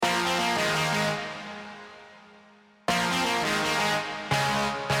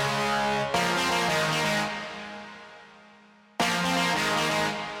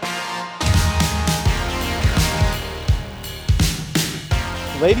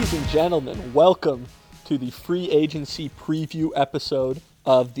Ladies and gentlemen, welcome to the free agency preview episode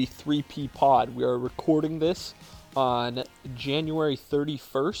of the 3P Pod. We are recording this on January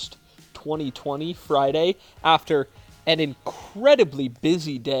 31st, 2020, Friday, after an incredibly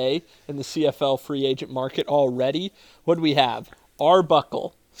busy day in the CFL free agent market already. What do we have?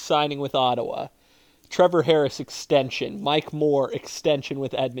 Arbuckle signing with Ottawa. Trevor Harris extension. Mike Moore extension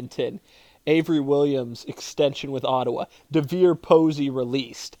with Edmonton. Avery Williams extension with Ottawa. Devere Posey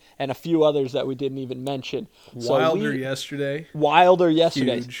released. And a few others that we didn't even mention. Wilder yesterday.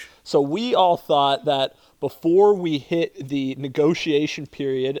 Huge. So we all thought that before we hit the negotiation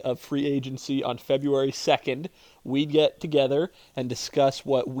period of free agency on February 2nd, we'd get together and discuss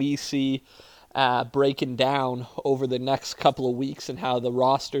what we see breaking down over the next couple of weeks and how the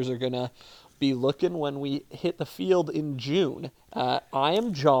rosters are going to be looking when we hit the field in June. I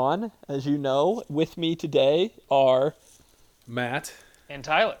am John, as you know. With me today are Matt and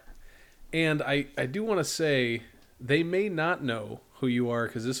Tyler. And I do want to say they may not know who you are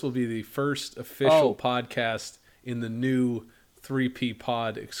because this will be the first official podcast in the new 3P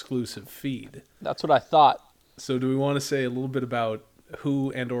Pod exclusive feed. That's what I thought. So do we want to say a little bit about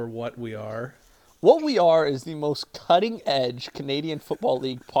who and or what we are? What we are is the most cutting-edge Canadian Football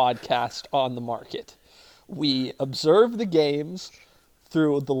League podcast on the market. We observe the games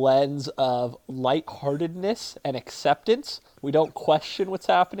through the lens of lightheartedness and acceptance. We don't question what's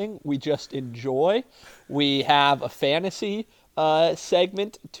happening. We just enjoy. We have a fantasy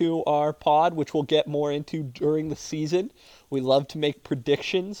segment to our pod, which we'll get more into during the season. We love to make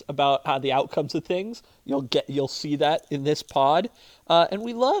predictions about how the outcomes of things. You'll see that in this pod. And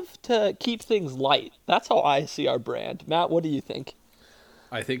we love to keep things light. That's how I see our brand. Matt, what do you think?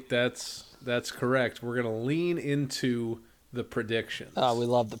 I think that's correct. We're going to lean into the predictions. We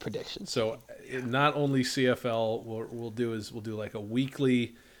love the predictions. So not only CFL, we'll do like a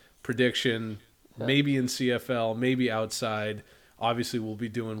weekly prediction, maybe in CFL, maybe outside. Obviously, we'll be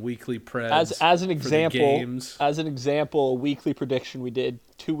doing weekly preds as an example. Games. As an example, a weekly prediction we did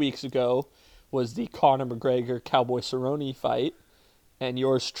 2 weeks ago was the Conor McGregor Cowboy Cerrone fight, and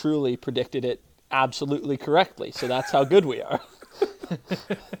yours truly predicted it absolutely correctly. So that's how good we are.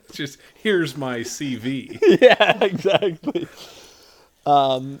 Just here's my CV. Yeah, exactly.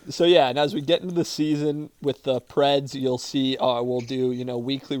 And as we get into the season with the Preds, you'll see we'll do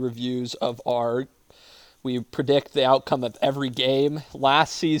weekly reviews of we predict the outcome of every game.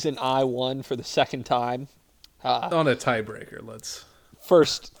 Last season, I won for the second time. On a tiebreaker,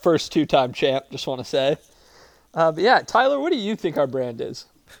 first two-time champ. Just want to say. Tyler, what do you think our brand is?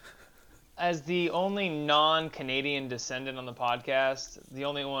 As the only non-Canadian descendant on the podcast, the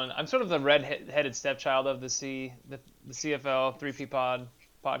only one, I'm sort of the red-headed stepchild of the CFL 3P Pod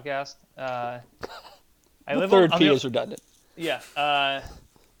podcast. The third P is redundant. Yeah,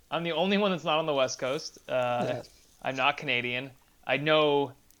 I'm the only one that's not on the West Coast. I'm not Canadian. I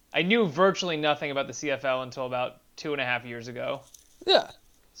knew virtually nothing about the CFL until about 2.5 years ago. Yeah.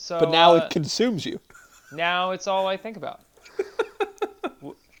 So, but now it consumes you. Now it's all I think about.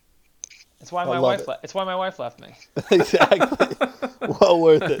 It's why my wife left me. Exactly. Well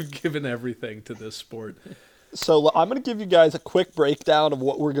worth it. I've given everything to this sport. So I'm going to give you guys a quick breakdown of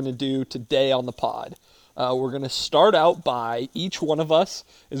what we're going to do today on the pod. We're going to start out by each one of us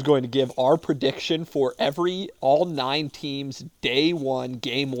is going to give our prediction for all 9 teams' day one,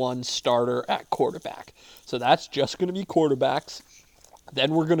 game one starter at quarterback. So that's just going to be quarterbacks.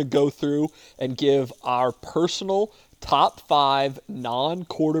 Then we're going to go through and give our personal top 5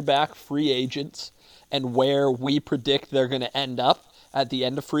 non-quarterback free agents and where we predict they're going to end up at the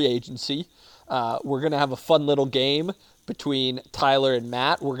end of free agency. We're going to have a fun little game between Tyler and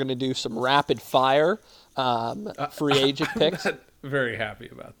Matt. We're going to do some rapid fire free agent picks. I'm not very happy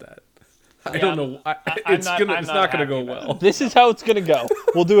about that. I don't know. It's not going to go well. This is how it's going to go.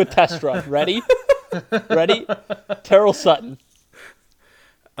 We'll do a test run. Ready? Ready? Terrell Sutton.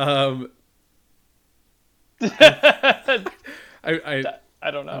 I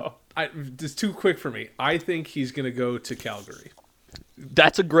don't know. It's too quick for me. I think he's going to go to Calgary.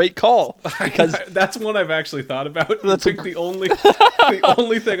 That's a great call because that's one I've actually thought about. That's the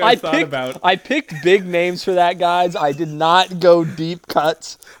only thing I've thought about. I picked big names for that, guys. I did not go deep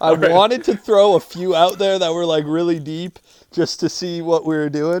cuts. I wanted to throw a few out there that were like really deep just to see what we were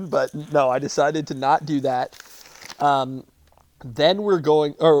doing, but no, I decided to not do that. Then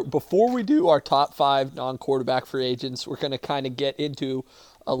before we do our top 5 non-quarterback free agents, we're going to kind of get into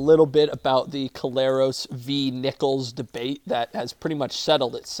a little bit about the Caleros v. Nichols debate that has pretty much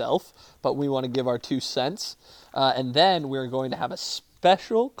settled itself, but we want to give our 2 cents. And then we're going to have a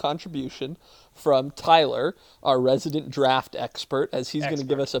special contribution from Tyler, our resident draft expert, as he's going to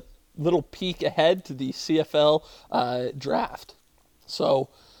give us a little peek ahead to the CFL draft. So,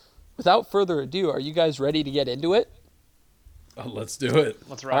 without further ado, are you guys ready to get into it? Let's do it.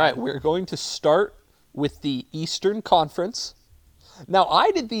 Let's ride. All right, we're going to start with the Eastern Conference. Now,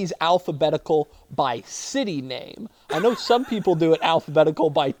 I did these alphabetical by city name. I know some people do it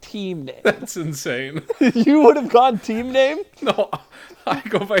alphabetical by team name. That's insane. You would have gone team name? No, I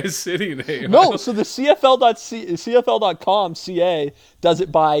go by a city name. No, so the CFL.com CA does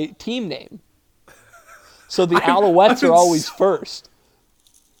it by team name. So the Alouettes are always first,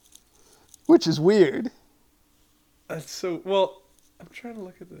 which is weird. That's so... Well, I'm trying to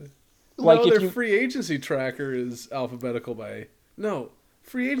look at the... Like no, if their free agency tracker is alphabetical by... No,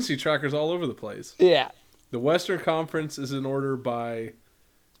 free agency tracker's all over the place. Yeah. The Western Conference is in order by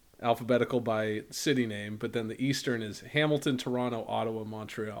alphabetical by city name, but then the Eastern is Hamilton, Toronto, Ottawa,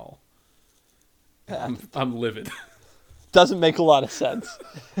 Montreal. I'm livid. Doesn't make a lot of sense.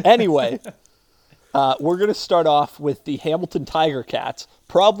 Anyway, we're going to start off with the Hamilton Tiger Cats,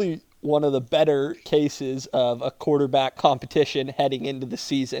 probably one of the better cases of a quarterback competition heading into the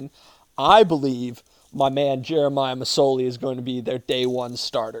season. I believe my man Jeremiah Masoli is going to be their day one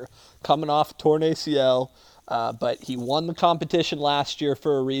starter. Coming off torn ACL, but he won the competition last year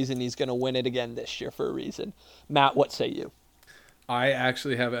for a reason. He's going to win it again this year for a reason. Matt, what say you? I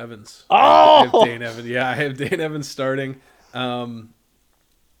actually have Evans. Oh! I have Dane Evans. Yeah, I have Dane Evans starting. For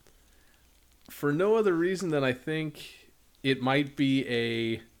no other reason than I think it might be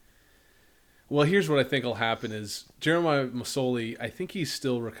a... Well, here's what I think will happen is Jeremiah Masoli, I think he's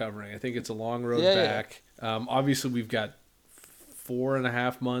still recovering. I think it's a long road back. Obviously, we've got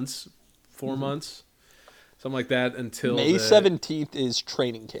 4.5 months, 4 months, something like that until May 17th is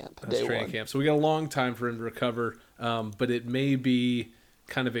training camp. That's training camp. So we got a long time for him to recover, but it may be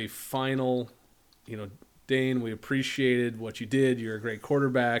kind of a final, Dane, we appreciated what you did. You're a great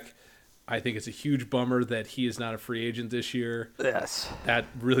quarterback. I think it's a huge bummer that he is not a free agent this year. Yes. That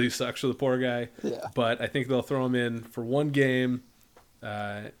really sucks for the poor guy. Yeah. But I think they'll throw him in for one game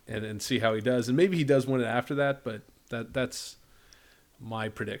and see how he does. And maybe he does win it after that, but that's my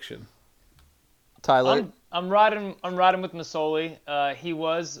prediction. Tyler? I'm riding with Masoli. He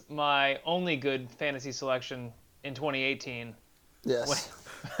was my only good fantasy selection in 2018. Yes.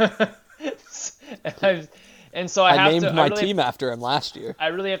 And so I named my team after him last year. I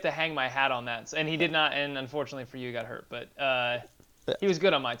really have to hang my hat on that. And he did not, and unfortunately for you, got hurt. But he was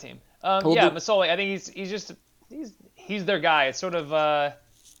good on my team. Masoli, I think he's their guy. It's sort of...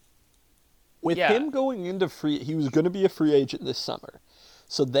 With him going into he was going to be a free agent this summer.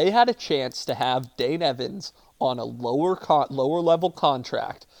 So they had a chance to have Dane Evans on a lower level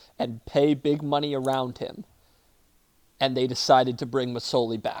contract and pay big money around him. And they decided to bring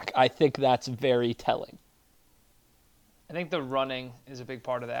Masoli back. I think that's very telling. I think the running is a big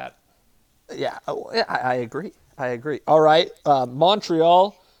part of that. Yeah, I agree. All right,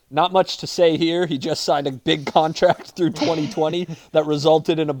 Montreal, not much to say here. He just signed a big contract through 2020 that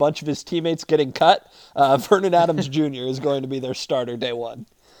resulted in a bunch of his teammates getting cut. Vernon Adams Jr. is going to be their starter day one.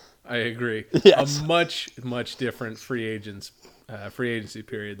 I agree. Yes. A much, much different free agency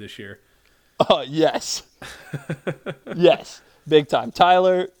period this year. Oh, yes. Yes. Big time.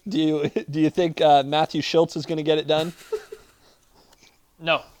 Tyler, do you think Matthew Schultz is going to get it done?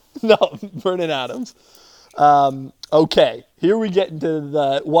 No. No, Vernon Adams. Okay, here we get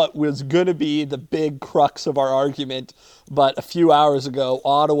into what was going to be the big crux of our argument, but a few hours ago,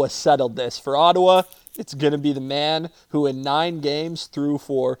 Ottawa settled this. For Ottawa, it's going to be the man who in 9 games threw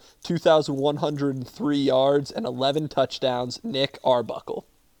for 2,103 yards and 11 touchdowns, Nick Arbuckle.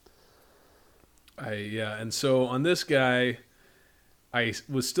 And so on this guy, I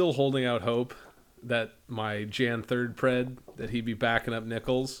was still holding out hope that my Jan 3rd pred, that he'd be backing up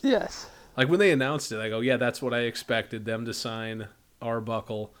Nichols. Yes. Like when they announced it, I go, yeah, that's what I expected them to sign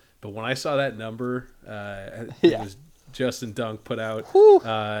Arbuckle. But when I saw that number, it was Justin Dunk put out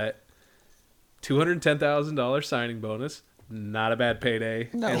 $210,000 signing bonus. Not a bad payday.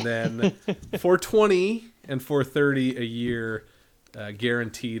 No. And then $420 and $430 a year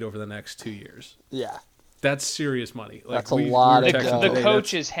guaranteed over the next 2 years. Yeah. That's serious money. That's a lot of dough. The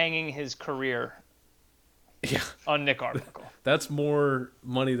coach is hanging his career on Nick Arbuckle. That's more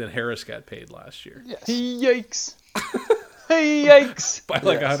money than Harris got paid last year. Yes. Yikes. Yikes. By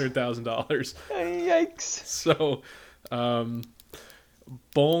like $100,000. Yikes. So,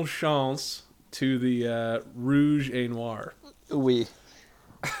 bon chance to the Rouge et Noir. Oui.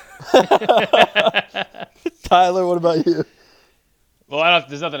 Tyler, what about you? Well,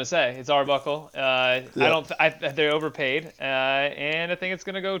 there's nothing to say. It's Arbuckle. They're overpaid, and I think it's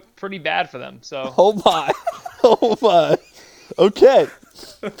going to go pretty bad for them. So Oh my. Oh my. Okay.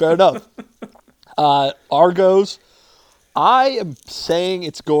 Fair enough. Argos. I am saying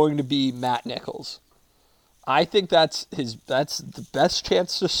it's going to be Matt Nichols. I think that's the best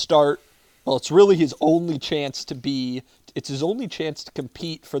chance to start. Well, it's really his only chance to be. It's his only chance to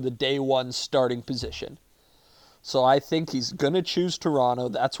compete for the day one starting position. So I think he's going to choose Toronto.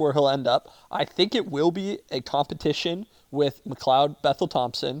 That's where he'll end up. I think it will be a competition with McLeod Bethel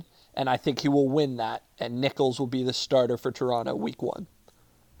Thompson, and I think he will win that, and Nichols will be the starter for Toronto week 1.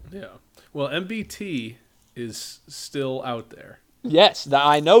 Yeah. Well, MBT is still out there. Yes,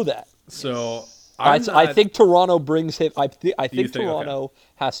 I know that. So I think Toronto brings him. I think Toronto okay.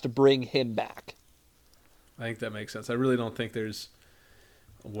 has to bring him back. I think that makes sense. I really don't think there's.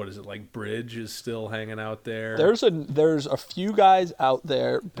 What is it, like Bridge is still hanging out there? There's a few guys out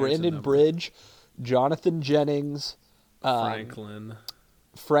there. Brandon Bridge, Jonathan Jennings, Franklin,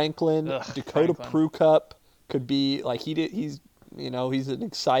 Dakota Prukup could be like he's an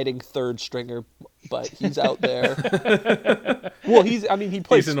exciting third stringer, but he's out there. Well, he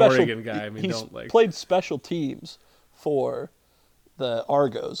plays. He's an special, Oregon guy. He's played special teams for the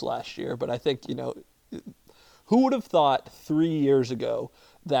Argos last year, but I think who would have thought 3 years ago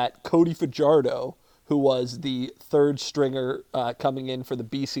that Cody Fajardo, who was the third stringer coming in for the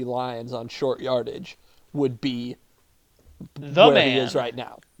BC Lions on short yardage, would be where he is right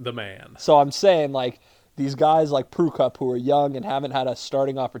now. The man. So I'm saying, like, these guys like Prukup who are young and haven't had a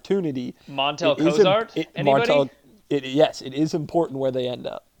starting opportunity. Montel Cozart? Anybody? Yes, it is important where they end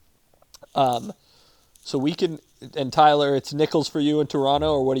up. So we can, and Tyler, it's Nichols for you in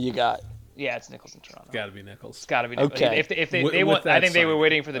Toronto, or what do you got? Yeah, it's Nichols in Toronto. Got to be Nichols. It's got to be Nichols. Okay. If they want, I think they were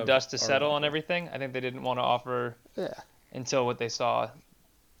waiting for the dust to settle on everything. I think they didn't want to offer until what they saw.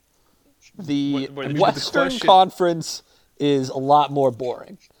 The Western Conference is a lot more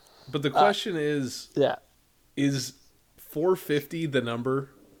boring. But the question is 450 the number?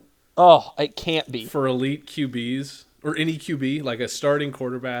 Oh, it can't be. For elite QBs, or any QB, like a starting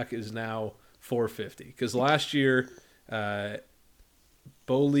quarterback is now 450. Because last year,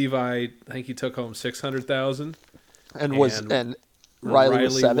 Bo Levi, I think he took home 600,000, and Riley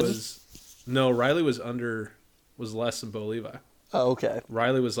was 7. Riley was less than Bo Levi. Oh, okay.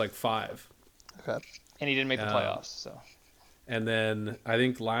 Riley was like 5. Okay. And he didn't make the playoffs. So. And then I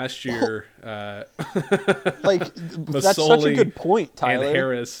think last year, that's such a good point, Tyler. And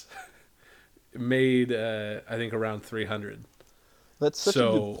Harris made I think around 300. That's such a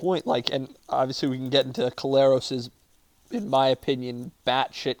good point. And obviously we can get into Caleros's, in my opinion,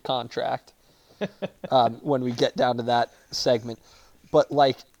 batshit contract when we get down to that segment. But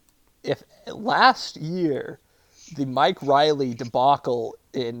if last year the Mike Riley debacle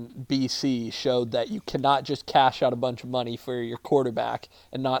in BC showed that you cannot just cash out a bunch of money for your quarterback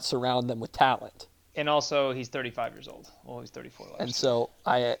and not surround them with talent. And also, he's 35 years old. Well, he's 34 last year. And so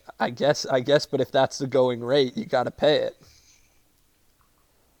I guess, but if that's the going rate, you got to pay it.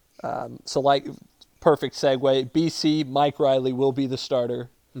 Perfect segue. BC, Mike Riley will be the starter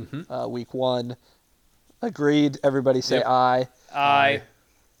week 1. Agreed. Everybody say aye. Aye.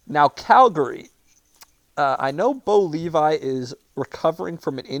 Now, Calgary. I know Bo Levi is recovering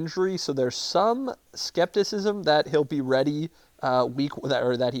from an injury, so there's some skepticism that he'll be ready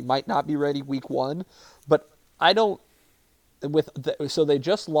that he might not be ready week 1. But I don't. So they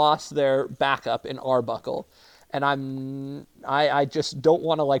just lost their backup in Arbuckle, and I just don't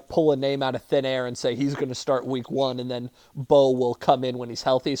want to pull a name out of thin air and say he's going to start week 1 and then Bo will come in when he's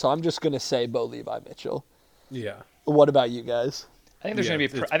healthy. So I'm just going to say Bo Levi Mitchell. Yeah. What about you guys? I think there's going to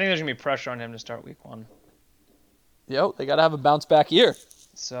be pressure on him to start week 1. They got to have a bounce back year.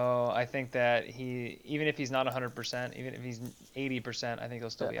 So I think that even if he's not 100%, even if he's 80%, I think he'll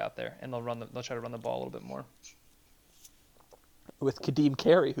still be out there, and they'll try to run the ball a little bit more. With Kadeem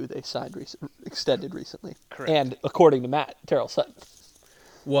Carey, who they signed extended recently. Correct. And according to Matt, Terrell Sutton.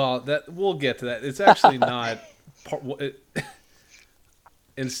 Well, we'll get to that. It's actually not.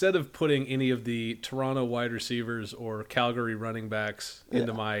 Instead of putting any of the Toronto wide receivers or Calgary running backs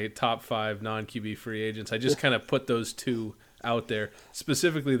into my top 5 non-QB free agents, I just kind of put those two out there,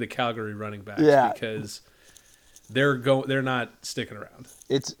 specifically the Calgary running backs, because they're not sticking around.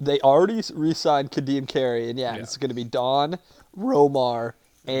 They already re-signed Kadeem Carey, and it's going to be Don, Romar,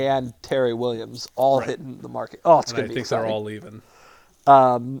 and Terry Williams all hitting the market. Oh, it's going to be exciting. I think they're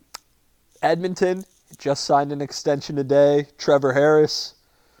all leaving. Edmonton just signed an extension today. Trevor Harris,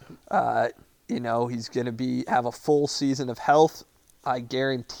 he's going to have a full season of health. I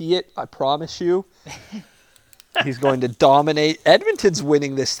guarantee it. I promise you. He's going to dominate. Edmonton's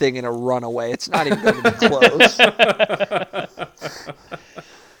winning this thing in a runaway. It's not even going to be close.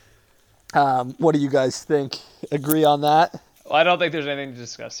 What do you guys think? Agree on that? Well, I don't think there's anything to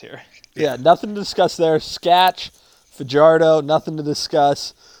discuss here. Yeah, nothing to discuss there. Sketch, Fajardo, nothing to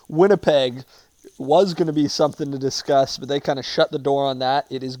discuss. Winnipeg was going to be something to discuss, but they kind of shut the door on that.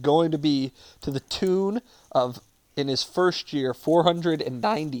 It is going to be to the tune of, in his first year,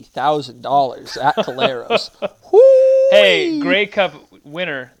 $490,000 at Caleros. Hey, Grey Cup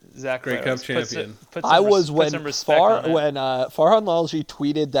winner, Zach. Grey Cup champion. When Farhan Lalji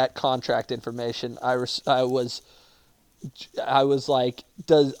tweeted that contract information, I was like,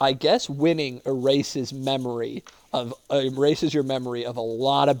 I guess winning erases your memory of a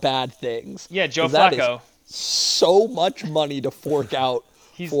lot of bad things. Yeah, Joe Flacco. So much money to fork out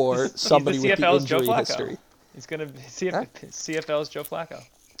for somebody with the injury history. He's going to be CFL's Joe Flacco.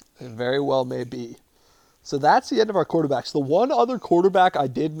 It very well may be. So that's the end of our quarterbacks. The one other quarterback I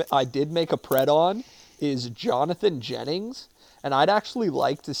did make a pred on is Jonathan Jennings, and I'd actually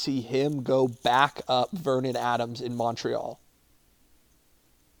like to see him go back up Vernon Adams in Montreal.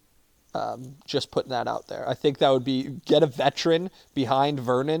 Just putting that out there. I think that would be get a veteran behind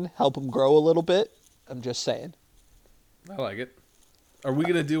Vernon, help him grow a little bit. I'm just saying. I like it. Are we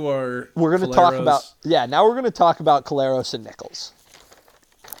going to do our We're going to talk about now we're going to talk about Caleros and Nichols.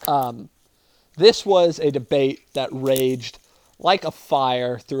 This was a debate that raged like a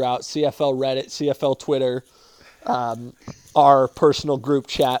fire throughout CFL Reddit, CFL Twitter, our personal group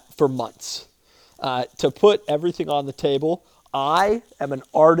chat for months. To put everything on the table, I am an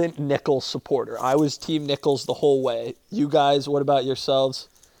ardent Nichols supporter. I was Team Nichols the whole way. You guys, what about yourselves?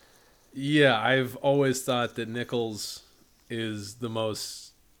 Yeah, I've always thought that Nichols is the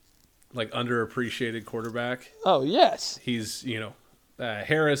most underappreciated quarterback. Oh, yes. He's,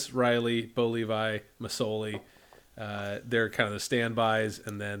 Harris, Riley, Bo Levi, Masoli. They're kind of the standbys,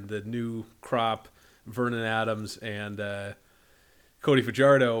 and then the new crop, Vernon Adams and Cody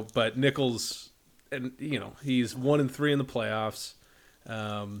Fajardo. But Nichols, and he's 1-3 in the playoffs.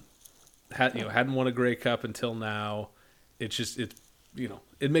 Hadn't won a Grey Cup until now.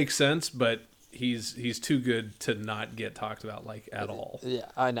 It makes sense, but he's too good to not get talked about at all. Yeah,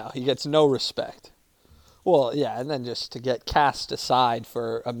 I know. He gets no respect. Well, yeah, and then just to get cast aside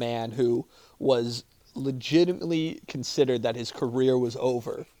for a man who was legitimately considered that his career was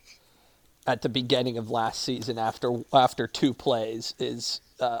over at the beginning of last season after 2 plays is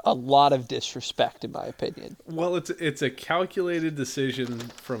a lot of disrespect, in my opinion. Well, it's a calculated decision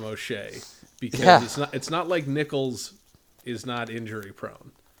from O'Shea because it's not like Nichols is not injury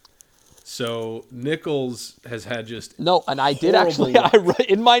prone. So Nichols has had just no, and I did actually.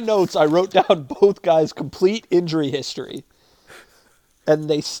 In my notes, I wrote down both guys' complete injury history, and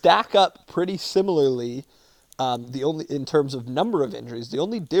they stack up pretty similarly. In terms of number of injuries, the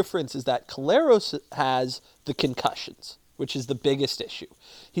only difference is that Caleros has the concussions, which is the biggest issue.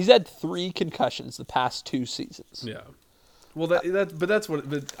 He's had 3 concussions the past 2 seasons. Yeah, well, but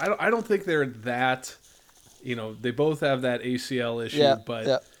I don't think they're that. They both have that ACL issue,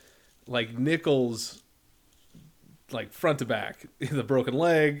 but. Nichols, front to back, the broken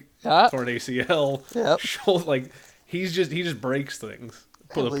leg, torn ACL, shoulder, he just breaks things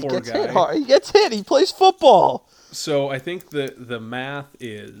for the poor guy. Hit hard. He gets hit. He plays football. So I think the math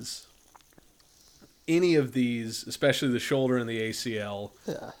is any of these, especially the shoulder and the ACL,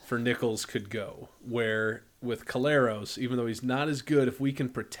 for Nichols could go. Where with Caleros, even though he's not as good, if we can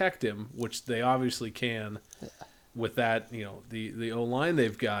protect him, which they obviously can, with that the O-line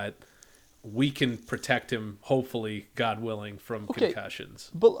they've got. We can protect him, hopefully, God willing, from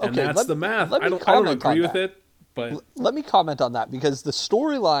concussions. And that's the math. I don't agree with it, but let me comment on that, because the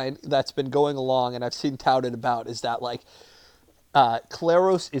storyline that's been going along and I've seen touted about is that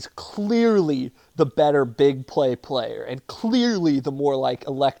Caleros is clearly the better big play player and clearly the more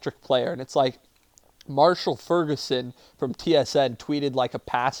electric player. And it's Marshall Ferguson from TSN tweeted a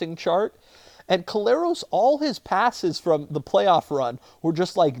passing chart. And Caleros, all his passes from the playoff run were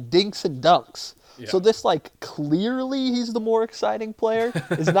just dinks and dunks. Yeah. So this clearly he's the more exciting player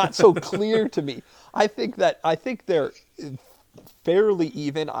is not so clear to me. I think they're fairly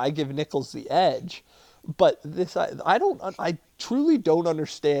even. I give Nichols the edge, but I truly don't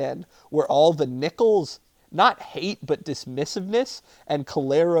understand where all the Nichols not hate but dismissiveness and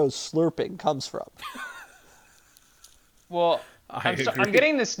Caleros slurping comes from. Well. I'm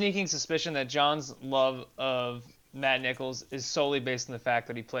getting the sneaking suspicion that John's love of Matt Nichols is solely based on the fact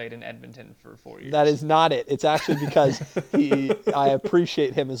that he played in Edmonton for 4 years. That is not it. It's actually because I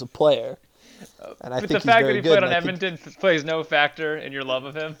appreciate him as a player. And I think the fact that he played on Edmonton plays no factor in your love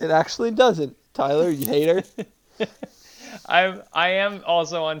of him? It actually doesn't. Tyler, you hater? I am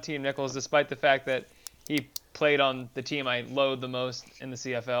also on Team Nichols, despite the fact that he played on the team I loathe the most in the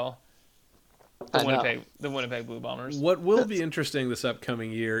CFL, I know. the Winnipeg Blue Bombers. What will be interesting this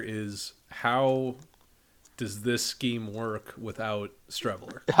upcoming year is how does this scheme work without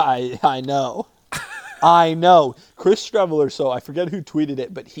Streveler? I know. I know. Chris Streveler, so I forget who tweeted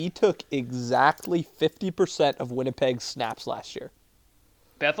it, but he took exactly 50% of Winnipeg's snaps last year.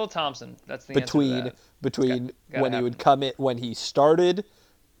 Bethel Thompson, that's the answer to that. Between gotta when he would come in, when he started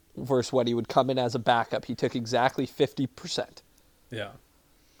versus when he would come in as a backup, he took exactly 50%. Yeah.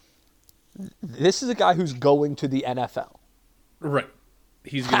 This is a guy who's going to the NFL. Right.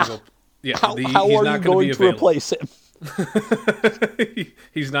 He's going to go. Yeah. How he's are you not going be to replace him?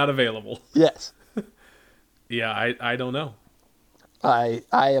 He's not available. Yes. Yeah, I don't know. I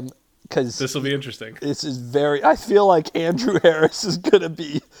am, because This will be interesting. this is very. I feel like Andrew Harris is going to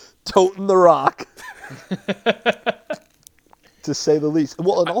be toting the rock, to say the least.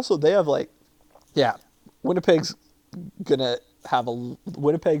 Well, and also they have Winnipeg's going to have a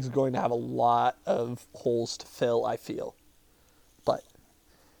lot of holes to fill, I feel. But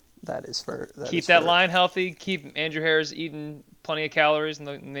that is for Keep that line healthy. Keep Andrew Harris eating plenty of calories,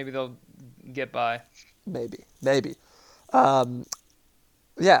 and maybe they'll get by. Maybe.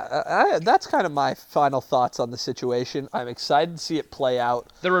 That's kind of my final thoughts on the situation. I'm excited to see it play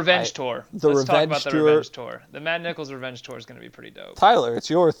out. The revenge tour. Let's talk about the revenge tour. The Matt Nichols revenge tour is going to be pretty dope. Tyler, it's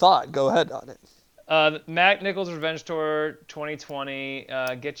your thought. Go ahead on it. Matt Nichols Revenge Tour 2020.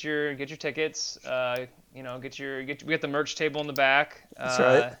 Get your tickets. We got the merch table in the back. That's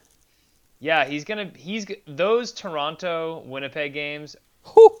right. Yeah, those Toronto Winnipeg games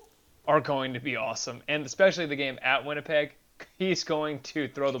Whew. are going to be awesome, and especially the game at Winnipeg. He's going to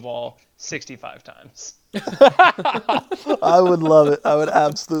throw the ball 65 times. I would love it. I would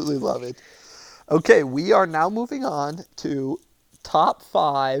absolutely love it. Okay, we are now moving on to top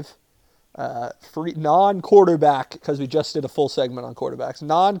 5 free non-quarterback, because we just did a full segment on quarterbacks,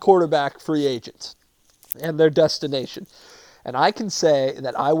 non-quarterback free agents and their destination. And I can say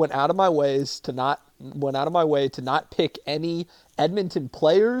that I went out of my way to not pick any Edmonton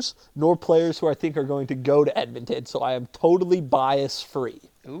players nor players who I think are going to go to Edmonton. So I am totally bias free.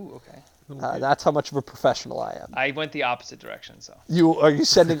 Ooh, okay. That's how much of a professional I am. I went the opposite direction. So are you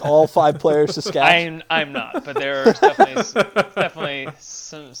sending all 5 players to Saskatchewan? I'm not, but there's definitely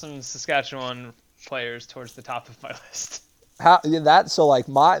some Saskatchewan players towards the top of my list.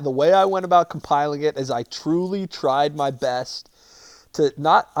 The way I went about compiling it is I truly tried my best to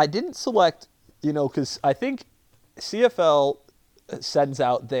not. I didn't select, because I think CFL sends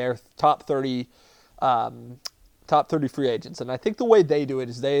out their top 30 free agents, and I think the way they do it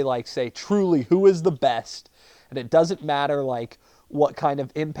is they say truly who is the best, and it doesn't matter what kind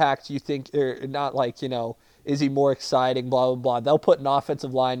of impact you think, or not is he more exciting, blah, blah, blah. They'll put an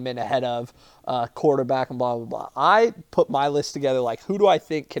offensive lineman ahead of quarterback and blah, blah, blah. I put my list together who do I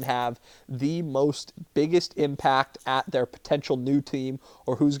think can have the biggest impact at their potential new team,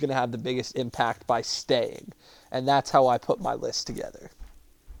 or who's going to have the biggest impact by staying. And that's how I put my list together.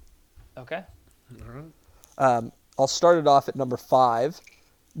 Okay. All right. I'll start it off at number 5.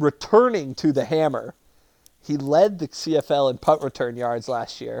 Returning to the hammer. He led the CFL in punt return yards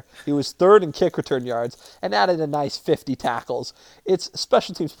last year. He was 3rd in kick return yards and added a nice 50 tackles. It's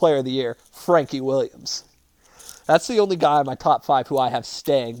Special Teams Player of the Year, Frankie Williams. That's the only guy in my top 5 who I have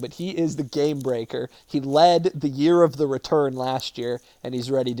staying, but he is the game breaker. He led the year of the return last year, and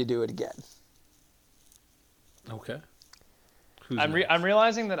he's ready to do it again. Okay. I'm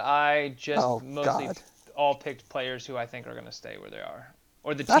realizing that I just mostly God. all picked players who I think are going to stay where they are.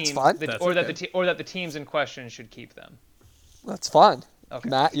 Or the That's team, fine. that the teams in question should keep them. That's fine. Okay.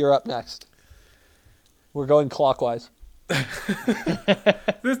 Matt, you're up next. We're going clockwise.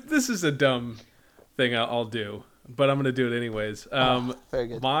 This is a dumb thing I'll do, but I'm going to do it anyways. Very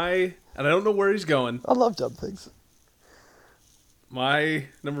good. And I don't know where he's going. I love dumb things. My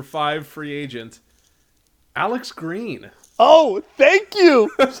number 5 free agent, Alex Green. Oh, thank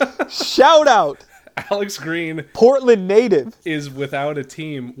you. Shout out. Alex Green, Portland native, is without a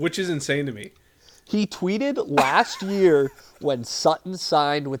team, which is insane to me. He tweeted last year when Sutton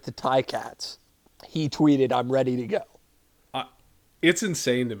signed with the Ticats. He tweeted, "I'm ready to go." It's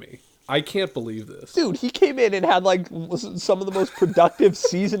insane to me. I can't believe this. Dude, he came in and had some of the most productive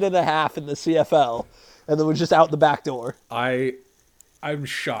season and a half in the CFL, and then was just out the back door. I'm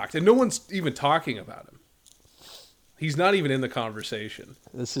shocked, and no one's even talking about him. He's not even in the conversation.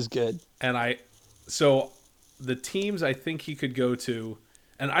 This is good. So the teams I think he could go to,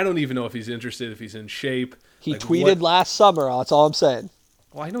 and I don't even know if he's interested, if he's in shape. He tweeted last summer. That's all I'm saying.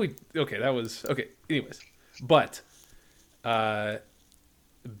 Well, I know okay, that was okay. Anyways, But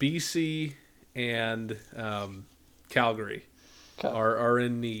BC and Calgary Okay. are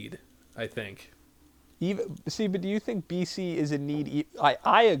in need, I think. But do you think BC is in need?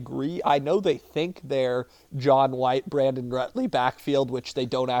 I agree. I know they think their John White, Brandon Rutley backfield, which they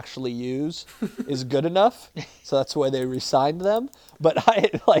don't actually use, is good enough. So that's why they re-signed them. But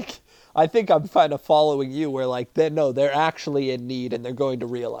I think I'm kind of following you, where they're actually in need and they're going to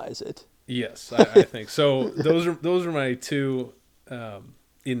realize it. Yes, I think so. Those are my two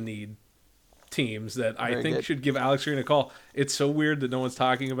in need teams that I Very think good. should give Alex Green a call. It's so weird that no one's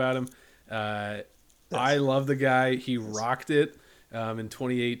talking about him. I love the guy. He rocked it in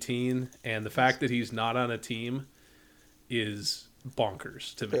 2018, and the fact that he's not on a team is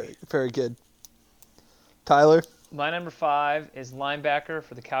bonkers to me. Very, very good. Tyler, My number 5 is linebacker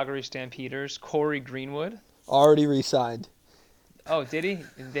for the Calgary Stampeders, Corey Greenwood. already re-signed. Oh, did he?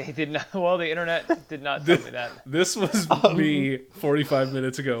 They did not. Well, the internet did not tell me that. This was me 45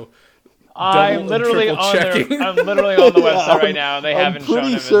 minutes ago. I'm literally on the website right now. They haven't shown him.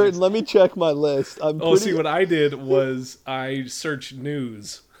 I'm pretty certain. Let me check my list. See, what I did was I searched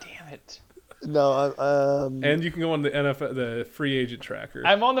news. Damn it. No, And you can go on the NFL, the free agent tracker.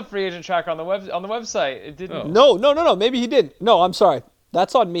 I'm on the free agent tracker on the website. It didn't. Oh. No. Maybe he didn't. No, I'm sorry.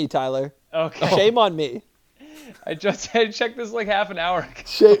 That's on me, Tyler. Okay. Shame on me. I checked this like half an hour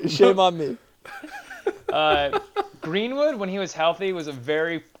ago. Shame on me. Greenwood, when he was healthy, was a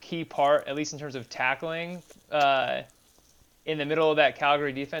very key part, at least in terms of tackling, in the middle of that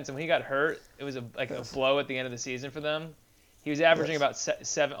Calgary defense. And when he got hurt, it was a blow at the end of the season for them. He was averaging about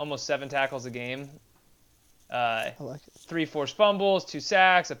almost 7 tackles a game. I like it. 3 forced fumbles, 2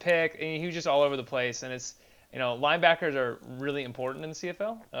 sacks, a pick. And he was just all over the place. And it's, linebackers are really important in the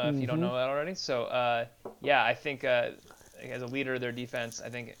CFL, if you don't know that already. So, I think as a leader of their defense, I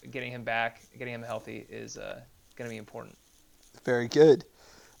think getting him back, getting him healthy is going to be important. Very good.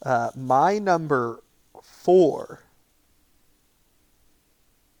 My number 4,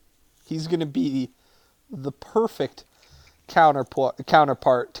 he's going to be the perfect counterpart to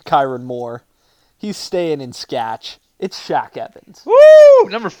Kyron Moore. He's staying in Sketch. It's Shaq Evans. Woo!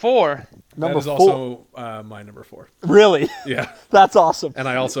 Number 4. That is also my number 4. Really? Yeah. That's awesome. And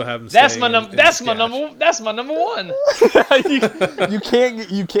I also have him. That's my number 1. you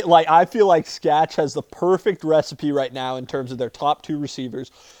can't I feel like Sketch has the perfect recipe right now in terms of their top 2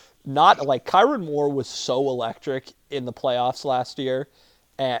 receivers. Not like Kyron Moore was so electric in the playoffs last year,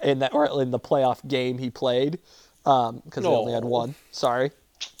 in the playoff game he played, because they only had one. Sorry.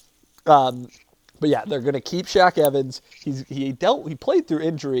 But yeah, they're gonna keep Shaq Evans. He played through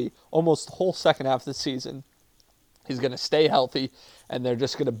injury almost the whole second half of the season. He's gonna stay healthy, and they're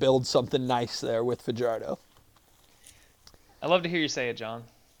just gonna build something nice there with Fajardo. I love to hear you say it, John.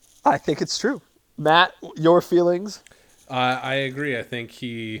 I think it's true. Matt, your feelings? I agree. I think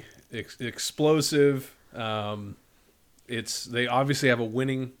he explosive. They obviously have a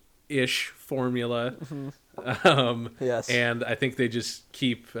winning-ish formula. Yes. And I think they just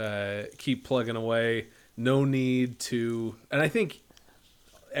keep plugging away. No need to, and I think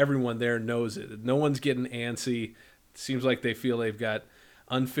everyone there knows it. No one's getting antsy. Seems like they feel they've got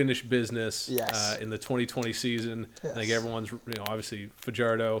unfinished business in the 2020 season. Yes. I think everyone's, obviously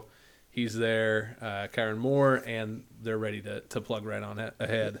Fajardo, he's there, Kyron Moore, and they're ready to plug right on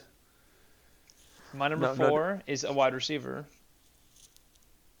ahead. My number 4 is a wide receiver,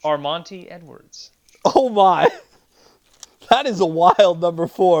 Armonte Edwards. Oh my. That is a wild number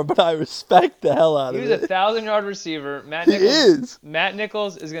 4, but I respect the hell out of it. He was a 1,000-yard receiver. Matt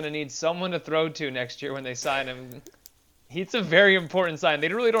Nichols is going to need someone to throw to next year when they sign him. He's a very important sign. They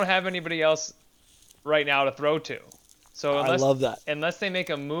really don't have anybody else right now to throw to. So I love that. Unless they make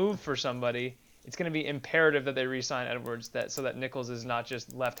a move for somebody, it's going to be imperative that they re-sign Edwards so that Nichols is not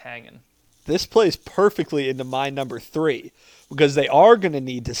just left hanging. This plays perfectly into my number 3, because they are going to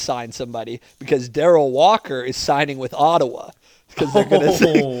need to sign somebody, because Darryl Walker is signing with Ottawa. Because they're going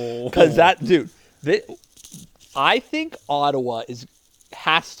to because that dude. I think Ottawa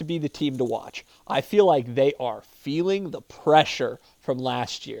has to be the team to watch. I feel like they are feeling the pressure from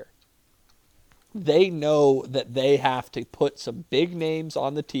last year. They know that they have to put some big names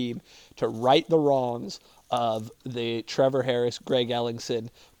on the team to right the wrongs of the Trevor Harris, Greg Ellingson,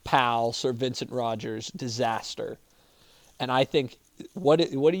 Powell, Sir Vincent Rogers disaster. And I think, what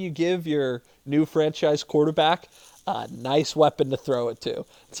do you give your new franchise quarterback? A nice weapon to throw it to.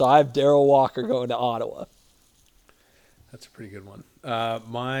 So I have Darryl Walker going to Ottawa. That's a pretty good one. What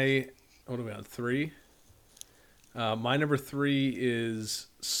are we on, 3? My number 3 is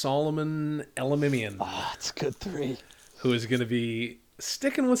Solomon Elimimian. That's a good 3. Who is going to be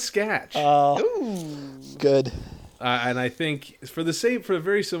Sticking with Sketch. Good. And I think for a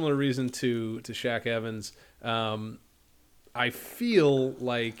very similar reason to Shaq Evans, I feel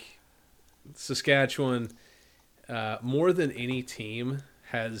like Saskatchewan, more than any team,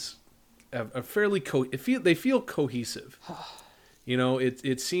 has a fairly they feel cohesive.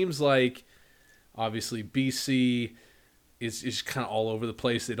 It seems like obviously BC is kind of all over the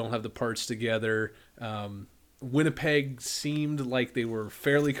place. They don't have the parts together. Winnipeg seemed like they were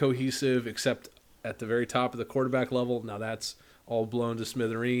fairly cohesive, except at the very top of the quarterback level. Now that's all blown to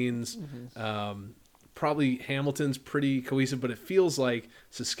smithereens. Probably Hamilton's pretty cohesive, but it feels like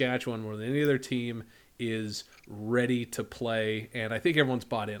Saskatchewan, more than any other team, is ready to play, and I think everyone's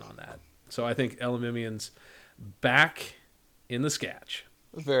bought in on that. So I think Elimimian's back in the Sketch.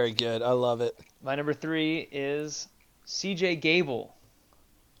 Very good. I love it. My number 3 is CJ Gable.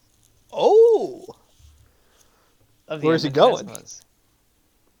 Oh. Where's he going? Eskimos.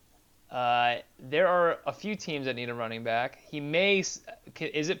 There are a few teams that need a running back. He may.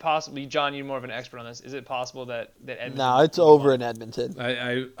 Is it possible? John, you're more of an expert on this. Is it possible that Edmonton? No, it's over in Edmonton.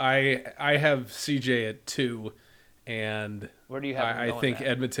 I have CJ at 2, and where do you have? I think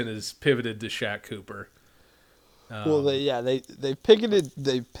Edmonton has pivoted to Shaq Cooper. Well, they pivoted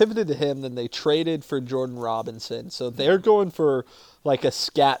to him, then they traded for Jordan Robinson, so they're going for like a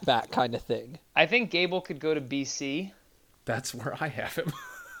scat back kind of thing. I think Gable could go to BC. That's where I have him.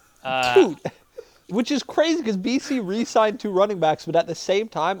 Dude, which is crazy because BC re-signed 2 running backs, but at the same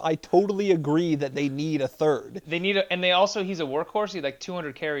time, I totally agree that they need a third. And they also, he's a workhorse. He had like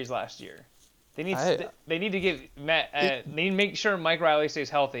 200 carries last year. They need to give Matt. They need to make sure Mike Riley stays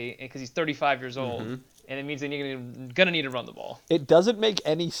healthy because he's 35 years old, and it means they're gonna need to run the ball. It doesn't make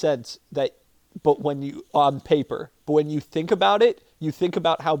any sense when you think about it, you think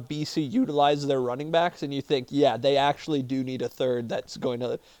about how BC utilizes their running backs, and you think, yeah, they actually do need a third that's going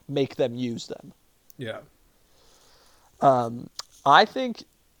to make them use them. Yeah. I think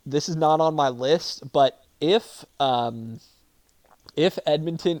this is not on my list, but if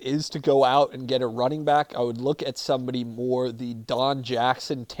Edmonton is to go out and get a running back, I would look at somebody more the Don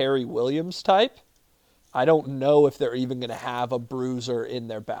Jackson, Terry Williams type. I don't know if they're even going to have a bruiser in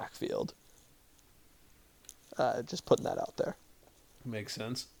their backfield. Just putting that out there. Makes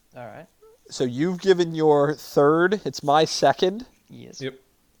sense. All right. So you've given your third. It's my second. Yes. Yep.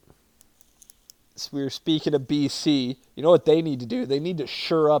 So we were speaking of BC. You know what they need to do? They need to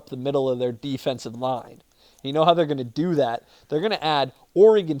shore up the middle of their defensive line. You know how they're going to do that? They're going to add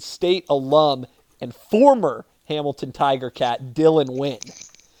Oregon State alum and former Hamilton Tiger Cat Dylan Wynn.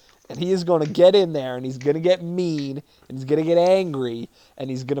 And he is going to get in there, and he's going to get mean, and he's going to get angry, and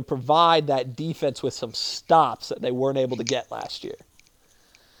he's going to provide that defense with some stops that they weren't able to get last year.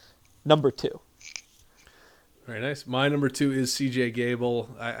 Number 2. Very nice. My number 2 is CJ Gable.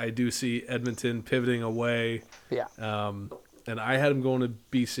 I do see Edmonton pivoting away. Yeah. And I had him going to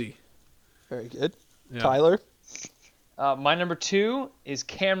BC. Very good. Yeah. Tyler? My number 2 is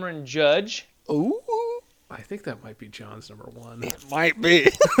Cameron Judge. Ooh. I think that might be John's number 1. It might be.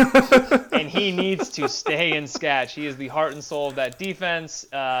 And he needs to stay in Sketch. He is the heart and soul of that defense.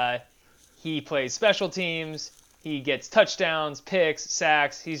 He plays special teams. He gets touchdowns, picks,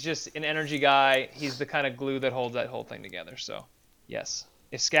 sacks. He's just an energy guy. He's the kind of glue that holds that whole thing together. So, yes.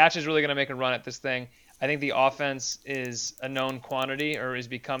 If Sketch is really going to make a run at this thing, I think the offense is a known quantity or is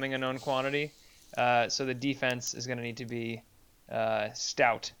becoming a known quantity. So the defense is going to need to be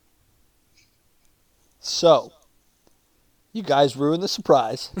stout. So, you guys ruined the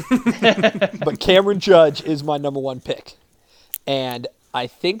surprise. But Cameron Judge is my number 1 pick. And I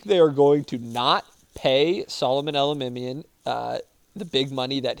think they are going to not pay Solomon Elimimian the big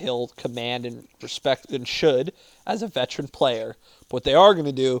money that he'll command and respect and should as a veteran player. But what they are going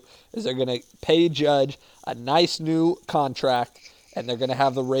to do is they're going to pay Judge a nice new contract, and they're going to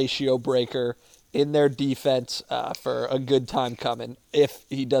have the ratio breaker in their defense for a good time coming if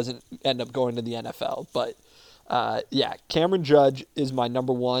he doesn't end up going to the NFL. But, Cameron Judge is my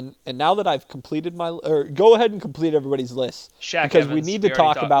number 1. And now that I've completed go ahead and complete everybody's list. Because we need to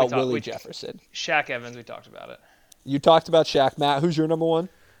talk about Willie Jefferson. Shaq Evans, we talked about it. You talked about Shaq. Matt, who's your number 1?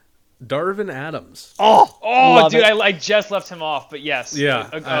 Darvin Adams. Oh, dude, I just left him off, but yes. Yeah,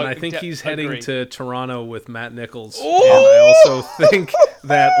 and I think he's heading to Toronto with Matt Nichols. Ooh! And I also think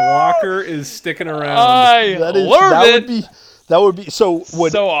that Walker is sticking around. That would be so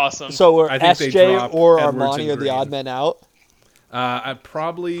awesome. So are I think SJ or Edwards Armani are the odd men out? I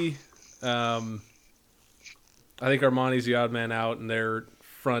probably, I think Armani's the odd man out, and their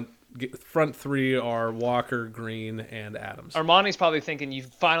front front three are Walker, Green, and Adams. Armani's probably thinking, you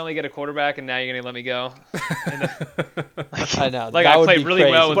finally get a quarterback, and now you're going to let me go. I know. Like, that I would played be really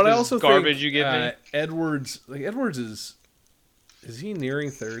crazy. well with But I this also garbage think you give me. Edwards is he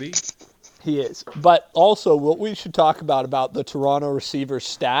nearing 30? He is. But also, what we should talk about the Toronto receivers'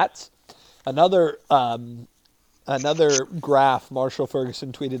 stats, another graph Marshall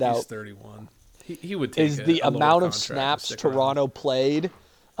Ferguson tweeted He's out 31. He would take is the a lower amount of contract to snaps stick around. Toronto played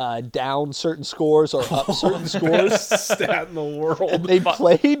down certain scores or up certain scores. Stat in the world. They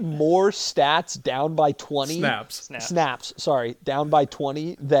played more stats down by 20. Snaps. Sorry, down by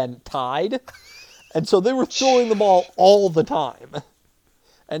 20 than tied. And so they were throwing the ball all the time.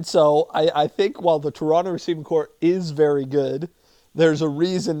 And so I think while the Toronto receiving corps is very good, there's a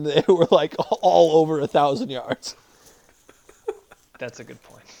reason they were like all over 1,000 yards. That's a good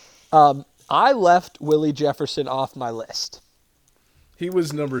point. I left Willie Jefferson off my list. He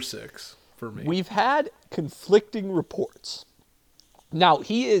was number 6 for me. We've had conflicting reports. Now,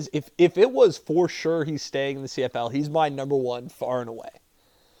 he is, if it was for sure he's staying in the CFL, he's my number one far and away.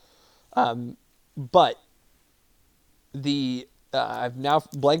 But I've now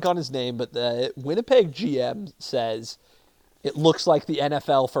blank on his name, but the Winnipeg GM says it looks like the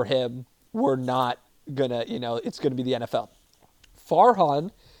NFL for him, we're not going to, it's going to be the NFL.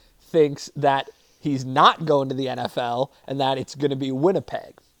 Farhan thinks that he's not going to the NFL and that it's going to be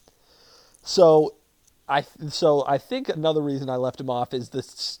Winnipeg. So I think another reason I left him off is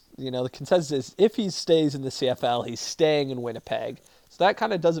this, the consensus is if he stays in the CFL, he's staying in Winnipeg. So that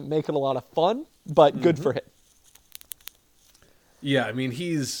kind of doesn't make it a lot of fun, but good for him. Yeah, I mean,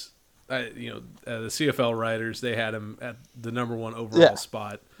 he's, the CFL writers, they had him at the number one overall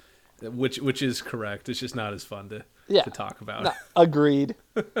spot, which is correct. It's just not as fun to talk about. No, agreed.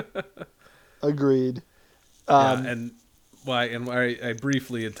 Agreed. And I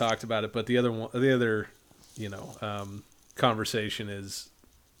briefly had talked about it, but the other conversation is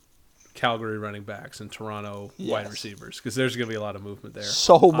Calgary running backs and Toronto wide receivers, because there's going to be a lot of movement there.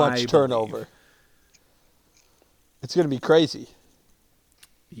 So much turnover. Believe. It's going to be crazy.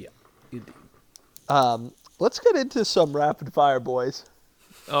 Yeah, indeed. Let's get into some rapid fire, boys.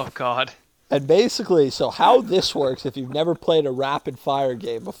 Oh, God. And basically, so how this works, if you've never played a rapid fire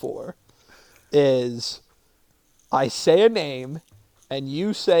game before, is I say a name, and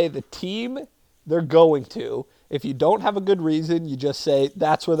you say the team they're going to. If you don't have a good reason, you just say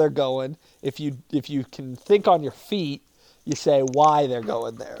that's where they're going. If you can think on your feet, you say why they're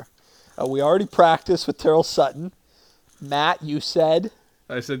going there. We already practiced with Terrell Sutton. Matt, you said?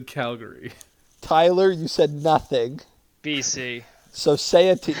 I said Calgary. Tyler, you said nothing. BC. So say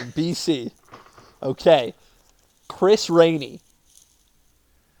a team. BC. Okay. Chris Rainey.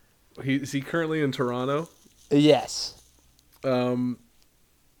 Is he currently in Toronto? Yes. He'll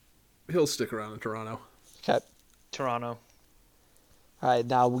stick around in Toronto. Okay. Toronto. All right,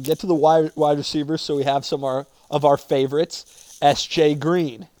 now we'll get to the wide receivers, so we have some of our favorites. S.J.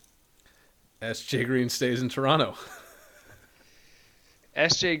 Green. S.J. Green stays in Toronto.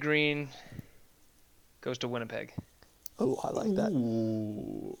 S.J. Green goes to Winnipeg. Oh, I like that.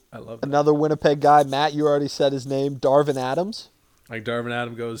 Ooh, I love that. Another Winnipeg guy. Matt, you already said his name. Darvin Adams. Like Darvin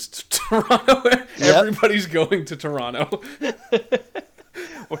Adams goes to Toronto. Everybody's going to Toronto.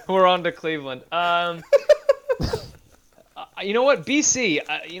 We're on to Cleveland. You know what? BC,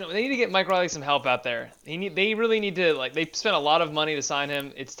 they need to get Mike Riley some help out there. They really need to, they spent a lot of money to sign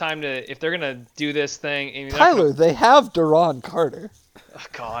him. It's time to, if they're going to do this thing. Tyler, they have Duron Carter. Oh,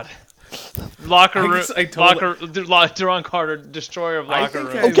 God. Locker room. Duron Carter, destroyer of locker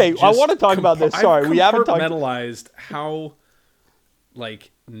room. Okay, I want to talk about this. Sorry, we haven't talked. Compartmentalized how,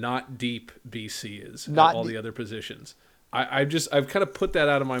 not deep BC is at all the other positions. I've kind of put that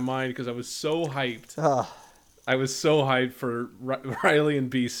out of my mind because I was so hyped. I was so hyped for Riley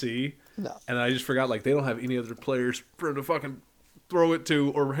and BC, and I just forgot they don't have any other players for him to fucking throw it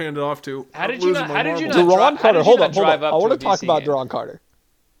to or hand it off to. How did you not? Duron Carter. Hold on. I want to talk about game? Duron Carter.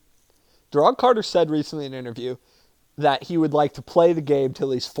 Duron Carter said recently in an interview that he would like to play the game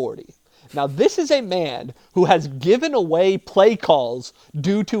till he's 40. Now, this is a man who has given away play calls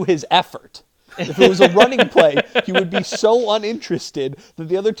due to his effort. If it was a running play, he would be so uninterested that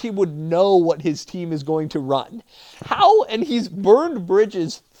the other team would know what his team is going to run. How? And he's burned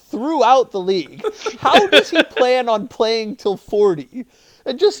bridges throughout the league. How does he plan on playing till 40?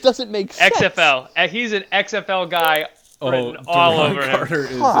 It just doesn't make sense. XFL. He's an XFL guy written all over him. Carter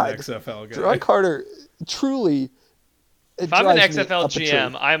is an XFL guy. Duron Carter, truly. If I'm an XFL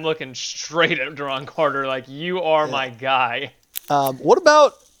GM, I'm looking straight at Duron Carter like, you are my guy. What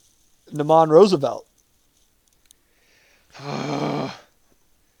about Namon Roosevelt?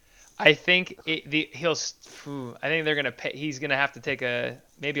 I think I think they're gonna pay. He's gonna have to take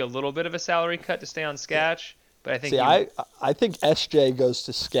maybe a little bit of a salary cut to stay on Sketch. But I think See, I think SJ goes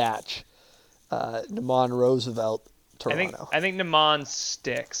to Sketch, Namon Roosevelt, Toronto. I think Namon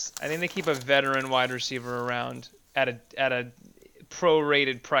sticks. I think they keep a veteran wide receiver around at a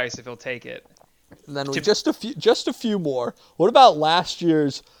prorated price if he'll take it. And then just a few more. What about last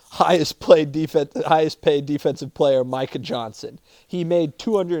year's highest paid defensive player, Micah Johnson? He made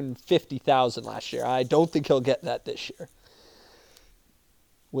 $250,000 last year. I don't think he'll get that this year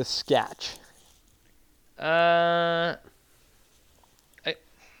with Sketch. Who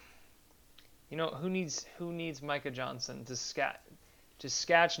needs Micah Johnson? Does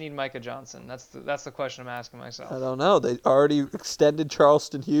Sketch need Micah Johnson? That's the question I'm asking myself. I don't know. They already extended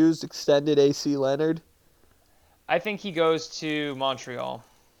Charleston Hughes, extended AC Leonard. I think he goes to Montreal.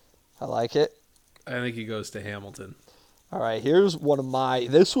 I like it. I think he goes to Hamilton. All right, here's one of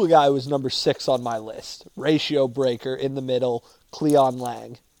this guy was number 6 on my list. Ratio breaker in the middle, Cleon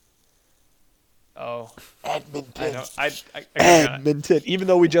Lang. Oh, Edmonton. I Edmonton. Even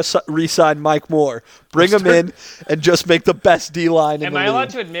though we just re-signed Mike Moore, bring him in and just make the best D-line in the league. Am I allowed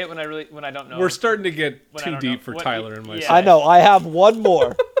to admit when I don't know? We're starting to get too deep for Tyler and myself. I know. I have one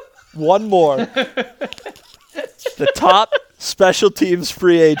more. One more. The top special teams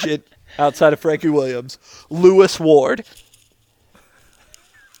free agent outside of Frankie Williams, Lewis Ward.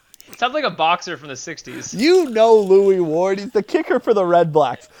 Sounds like a boxer from the 60s. You know Louis Ward. He's the kicker for the Red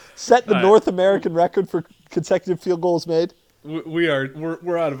Blacks. Set the North American record for consecutive field goals made.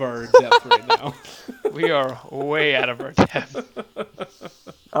 We're out of our depth right now. We are way out of our depth.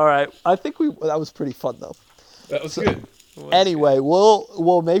 All right. I think that was pretty fun though. That was good. Anyway,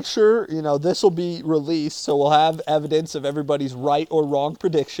 we'll make sure, this will be released, so we'll have evidence of everybody's right or wrong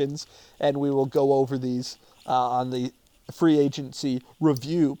predictions, and we will go over these on the Free Agency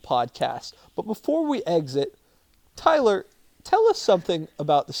Review podcast. But before we exit, Tyler, tell us something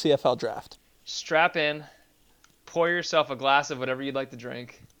about the CFL draft. Strap in, pour yourself a glass of whatever you'd like to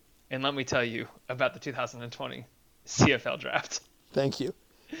drink, and let me tell you about the 2020 CFL draft. Thank you.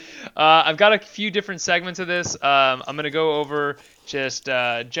 I've got a few different segments of this. I'm going to go over just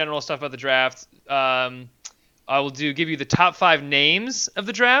general stuff about the draft. I will give you the top 5 names of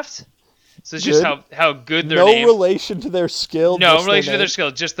the draft. So it's just how good their names. No relation to their skill. No relation to their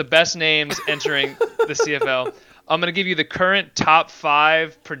skill. Just the best names entering the CFL. I'm going to give you the current top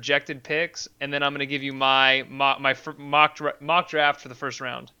 5 projected picks, and then I'm going to give you my mock draft for the first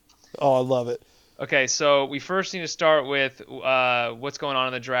round. Oh, I love it. Okay, so we first need to start with what's going on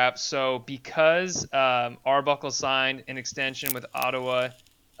in the draft. So because Arbuckle signed an extension with Ottawa,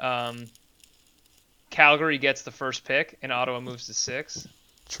 Calgary gets the first pick, and Ottawa moves to 6.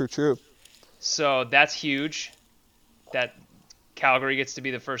 True. So that's huge. That Calgary gets to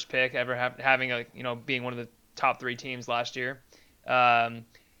be the first pick ever having being one of the top 3 teams last year.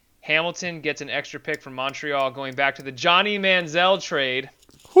 Hamilton gets an extra pick from Montreal, going back to the Johnny Manziel trade.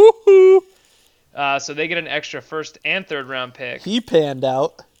 Woo-hoo. So they get an extra first and third round pick. He panned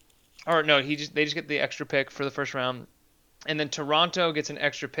out. Or no, they just get the extra pick for the first round. And then Toronto gets an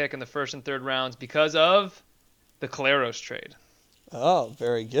extra pick in the first and third rounds because of the Caleros trade. Oh,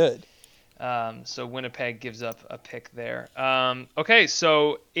 very good. So Winnipeg gives up a pick there. Okay,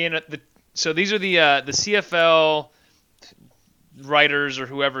 so these are the CFL writers or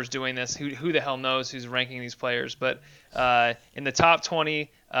whoever's doing this. Who the hell knows who's ranking these players? But in the top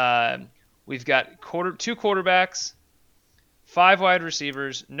 20, we've got 2 quarterbacks, 5 wide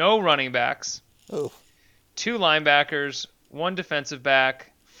receivers, no running backs, 2 linebackers, 1 defensive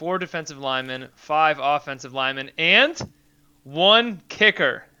back, 4 defensive linemen, 5 offensive linemen, and 1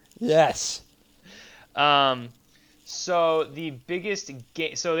 kicker. Yes. So the biggest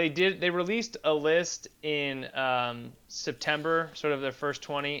game. So they released a list in September, sort of their first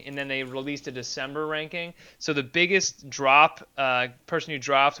 20, and then they released a December ranking. So the biggest person who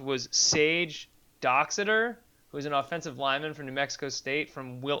dropped was Sage Doxeter, who is an offensive lineman from New Mexico State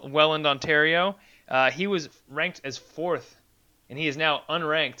from Welland, Ontario. He was ranked as 4th, and he is now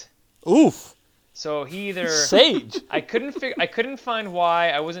unranked. Oof. So he either Sage. I couldn't find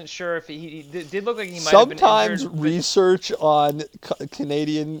why. I wasn't sure if he did look like he might have been injured. Sometimes research on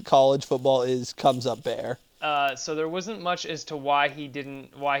Canadian college football comes up bare. So there wasn't much as to why he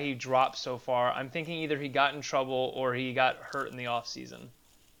dropped so far. I'm thinking either he got in trouble or he got hurt in the off season.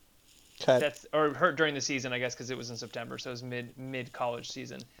 Okay. Or hurt during the season, I guess, because it was in September, so it was mid college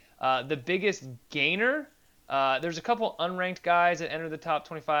season. The biggest gainer. There's a couple unranked guys that entered the top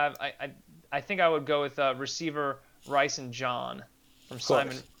 25. I think I would go with receiver Ryson John from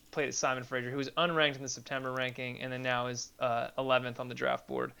played at Simon Fraser, who was unranked in the September ranking and then now is 11th on the draft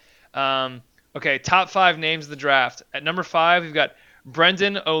board. Okay, top 5 names of the draft. At number 5, we've got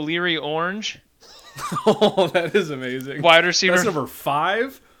Brendan O'Leary Orange, Oh, that is amazing. wide receiver. That's number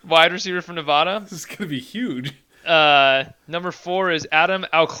 5? Wide receiver from Nevada. This is going to be huge. Number 4 is Adam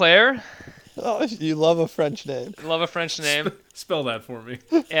Auclair. Oh, you love a French name. Love a French name. Spell that for me.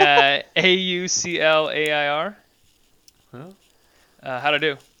 Auclair. Well, How'd I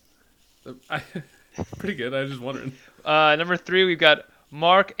do? Pretty good. I was just wondering. Number 3, we've got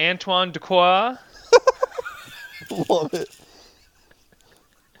Marc Antoine Decoy. Love it.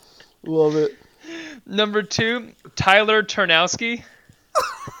 Love it. Number 2, Tyler Turnowski,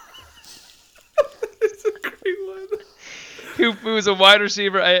 It's a great one. who was a wide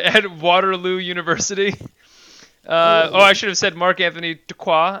receiver at Waterloo University. I should have said Marc Anthony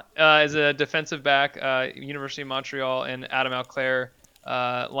Decoy as a defensive back, University of Montreal, and Adam Auclair,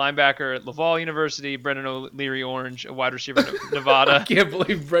 linebacker at Laval University. Brendan O'Leary Orange, a wide receiver at Nevada. I can't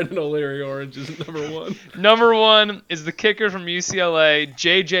believe Brendan O'Leary Orange is number 1. Number 1 is the kicker from UCLA,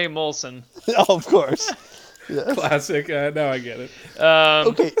 J.J. Molson. Oh, of course. Yes. Classic. Now I get it.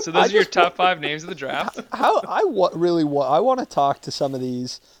 Okay, So those I are your just top 5 names of the draft. I want to talk to some of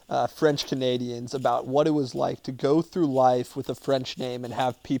these French Canadians about what it was like to go through life with a French name and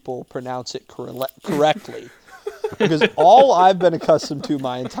have people pronounce it correctly. Because all I've been accustomed to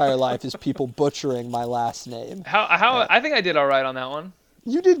my entire life is people butchering my last name. How I think I did all right on that one.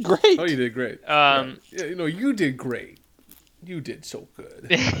 You did great. Oh, you did great. Um, yeah, you did great. You did so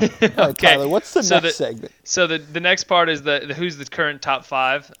good. All right, Tyler, what's the So next segment? So the next part is the who's the current top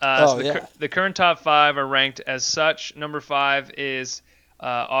 5. The current top 5 are ranked as such. Number 5 is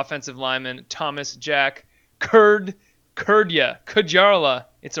offensive lineman Thomas Jack Kurdyla.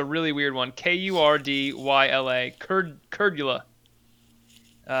 It's a really weird one. Kurdyla. Kurdyla.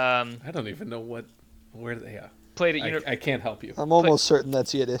 I don't even know where they are. Played at I can't help you. I'm almost certain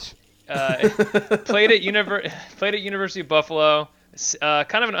that's Yiddish. played at University of Buffalo.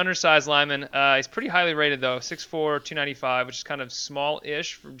 Kind of an undersized lineman. He's pretty highly rated though, 6'4", 295, which is kind of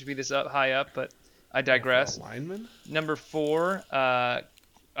small-ish to be this high up, but I digress. Lineman? Number 4,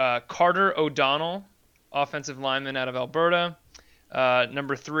 Carter O'Donnell, offensive lineman out of Alberta.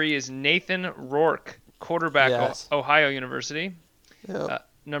 Number 3 is Nathan Rourke, quarterback, Yes. Ohio University. Yep.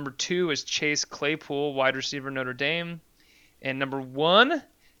 Number 2 is Chase Claypool, wide receiver, Notre Dame. And number 1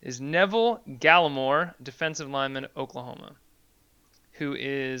 is Neville Gallimore, defensive lineman, Oklahoma, who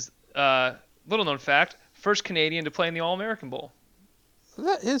is, little known fact, first Canadian to play in the All-American Bowl.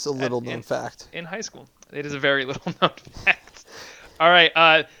 That is a little known fact. In high school. It is a very little known fact. All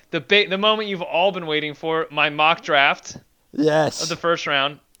right, the moment you've all been waiting for, my mock draft Yes. of the first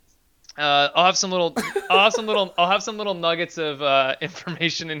round. I'll have some little nuggets of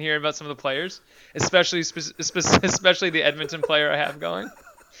information in here about some of the players, especially the Edmonton player I have going.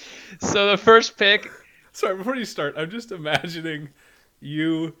 So the first pick. Sorry, before you start, I'm just imagining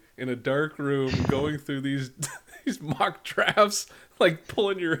you in a dark room going through these mock drafts, like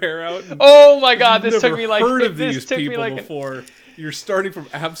pulling your hair out. Oh my God! This I've took me like heard of this these took people me like before. You're starting from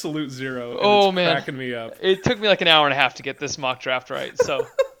absolute zero. And Oh it's man, cracking me up. It took me like an hour and a half to get this mock draft right. So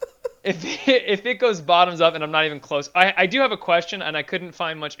if it goes bottoms up and I'm not even close, I do have a question and I couldn't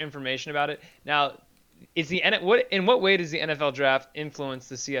find much information about it. Now, in what way does the NFL draft influence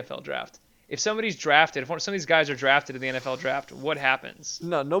the CFL draft? If somebody's drafted, if some of these guys are drafted in the NFL draft, what happens?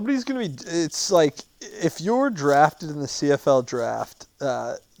 No, nobody's going to be – it's like if you're drafted in the CFL draft,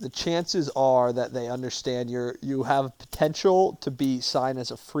 the chances are that they understand you have potential to be signed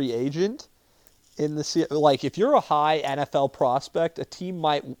as a free agent in the CFL. Like if you're a high NFL prospect, a team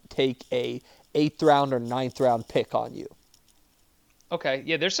might take a 8th round or 9th round pick on you. Okay,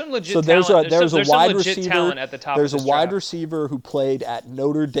 yeah, there's some legit So talent. there's a wide legit receiver talent at the top. There's of a this wide draft. receiver who played at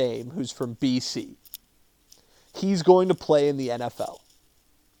Notre Dame who's from BC. He's going to play in the NFL.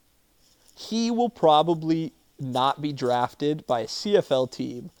 He will probably not be drafted by a CFL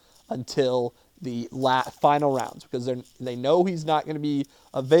team until the final rounds because they know he's not going to be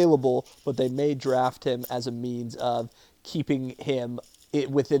available, but they may draft him as a means of keeping him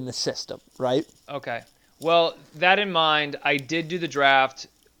within the system, right? Okay. Well, that in mind, I did do the draft.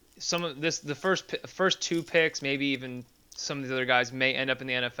 Some of the first 2 picks, maybe even some of the other guys may end up in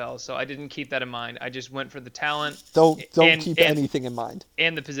the NFL. So I didn't keep that in mind. I just went for the talent. Don't keep anything in mind.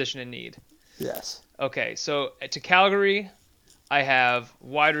 And the position in need. Yes. Okay, so to Calgary, I have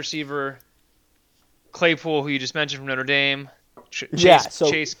wide receiver Claypool, who you just mentioned from Notre Dame.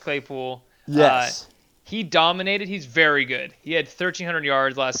 Chase Claypool. Yes. He dominated. He's very good. He had 1,300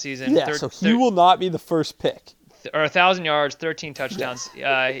 yards last season. Yeah, so he will not be the first pick. Or 1,000 yards, 13 touchdowns.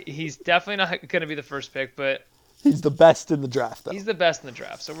 Yes. He's definitely not going to be the first pick, but He's the best in the draft, though. He's the best in the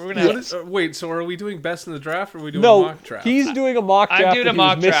draft. So we're going to Wait, so are we doing best in the draft or are we doing No, mock draft? he's doing a mock draft. I'm doing a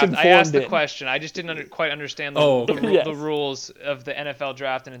mock draft. I asked the in. question. I just didn't quite understand the rules of the NFL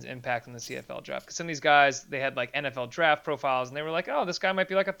draft and its impact on the CFL draft. Because some of these guys, they had like NFL draft profiles, and they were like, "Oh, this guy might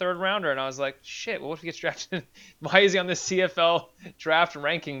be like a third rounder," and I was like, "Shit, well, what if he gets drafted? Why is he on this CFL draft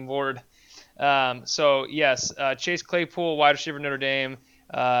ranking board?" So yes, Chase Claypool, wide receiver, Notre Dame.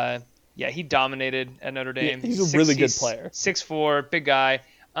 Yeah, he dominated at Notre Dame. Yeah, he's a really good player. 6'4", big guy.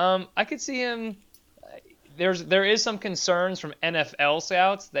 I could see him. There is some concerns from NFL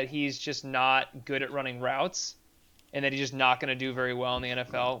scouts that he's just not good at running routes, and that he's just not going to do very well in the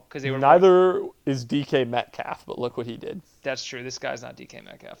NFL because they were. Neither is DK Metcalf, but look what he did. That's true. This guy's not DK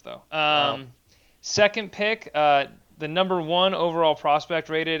Metcalf though. Second pick, the number 1 overall prospect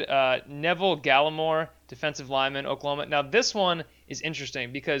rated, Neville Gallimore, defensive lineman, Oklahoma. Now this one is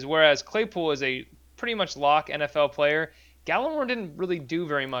interesting because whereas Claypool is a pretty much lock NFL player, Gallimore didn't really do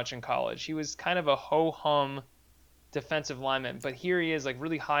very much in college. He was kind of a ho-hum defensive lineman, but here he is like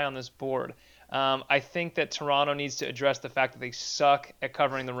really high on this board. I think that Toronto needs to address the fact that they suck at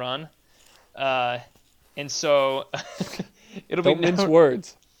covering the run. And so Don't mince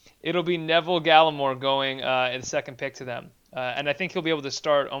words. It'll be Neville Gallimore going at the second pick to them. And I think he'll be able to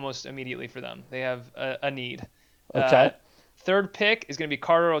start almost immediately for them. They have a need. Okay. Third pick is going to be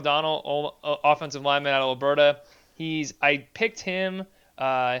Carter O'Donnell, offensive lineman out of Alberta. I picked him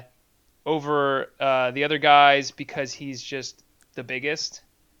over the other guys because he's just the biggest.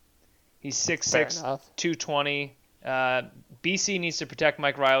 He's 6'6", 220. BC needs to protect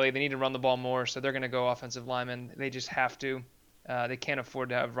Mike Riley. They need to run the ball more, so they're going to go offensive lineman. They just have to. They can't afford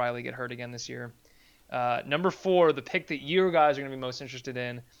to have Riley get hurt again this year. Number 4, the pick that you guys are going to be most interested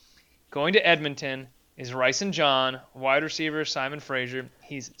in, going to Edmonton, is Ryson John, wide receiver, Simon Fraser.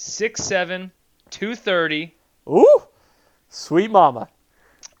 He's 6'7", 230. Ooh, sweet mama.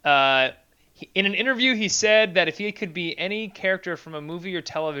 In an interview, he said that if he could be any character from a movie or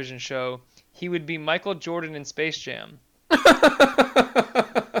television show, he would be Michael Jordan in Space Jam.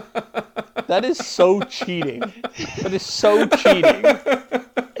 That is so cheating. That is so cheating.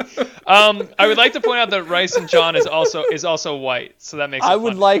 I would like to point out that Ryson John is also white, so that makes it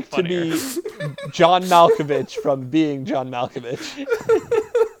would like funnier. To be John Malkovich from Being John Malkovich.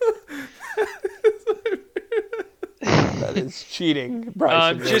 That is cheating,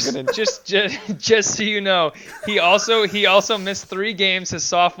 Bryson. Just so you know, he also missed 3 games his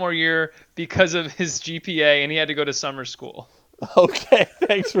sophomore year because of his GPA, and he had to go to summer school. Okay,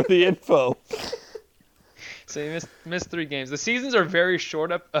 thanks for the info. So he missed 3 games. The seasons are very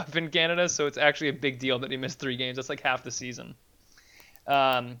short up in Canada, so it's actually a big deal that he missed 3 games. That's like half the season.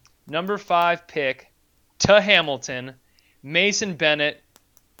 Number 5 pick to Hamilton, Mason Bennett,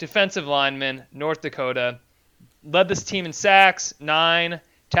 defensive lineman, North Dakota. Led this team in sacks, 9,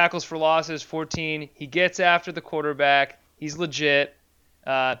 tackles for losses, 14. He gets after the quarterback. He's legit.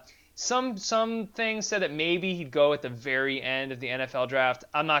 Some things said that maybe he'd go at the very end of the NFL draft.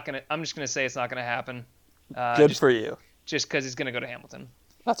 I'm just gonna say it's not gonna happen. Good for you. Just because he's gonna go to Hamilton.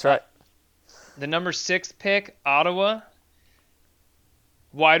 That's right. The number 6 pick, Ottawa.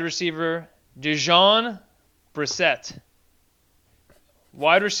 Wide receiver, Dijon Brissett.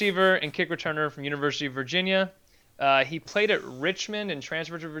 Wide receiver and kick returner from University of Virginia. He played at Richmond and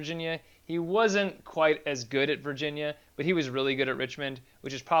transferred to Virginia. He wasn't quite as good at Virginia, but he was really good at Richmond,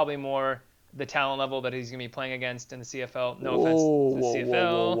 which is probably more the talent level that he's going to be playing against in the CFL. No offense to the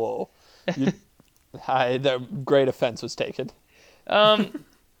CFL. Whoa. The great offense was taken.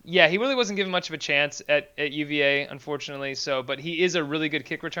 Yeah, he really wasn't given much of a chance at UVA, unfortunately. But he is a really good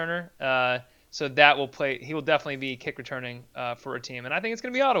kick returner. So that will play. He will definitely be kick returning for a team, and I think it's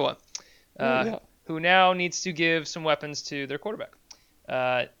going to be Ottawa, who now needs to give some weapons to their quarterback.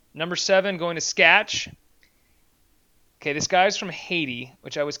 Number 7, going to Sketch. Okay, this guy's from Haiti,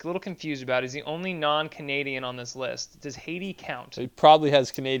 which I was a little confused about. He's the only non-Canadian on this list. Does Haiti count? He probably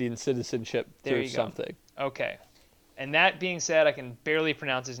has Canadian citizenship through something. Go. Okay. And that being said, I can barely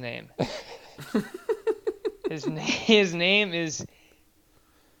pronounce his name. His name is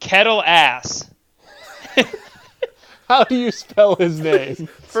Kettle Ass. How do you spell his name?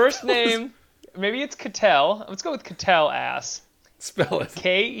 First name, maybe it's Cattell. Let's go with Cattell Ass. Spell it.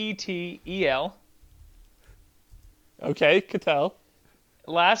 Ketel. Okay, Cattell.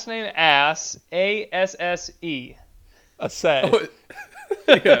 Last name Ass. ASSE. Assay. Oh,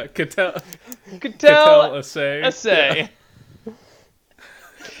 yeah, Cattell Assay. Assay.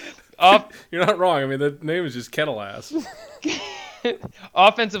 You're not wrong. I mean, the name is just Kettle Ass.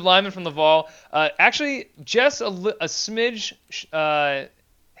 Offensive lineman from Laval. Actually, just a smidge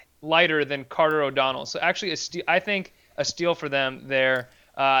lighter than Carter O'Donnell. So actually, I think a steal for them there.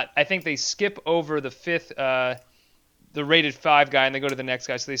 I think they skip over the fifth, the rated 5 guy, and they go to the next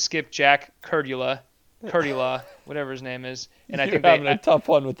guy. So they skip Jack Curdula, whatever his name is. And I think having a tough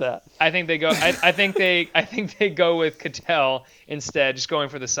one with that. I think they go. I think they go with Cattell instead, just going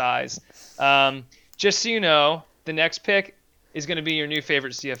for the size. Just so you know, the next pick is going to be your new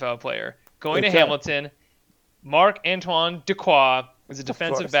favorite CFL player. Going to Hamilton, Marc-Antoine Dequoy is a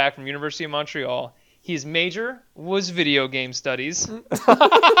defensive back from University of Montreal. His major was video game studies.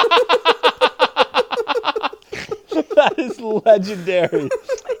 That is legendary.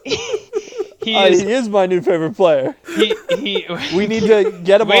 He is my new favorite player. We need to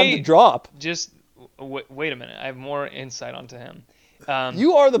get him on the drop. Just wait a minute. I have more insight onto him.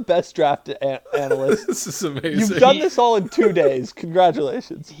 You are the best draft analyst. This is amazing. You've done this all in 2 days.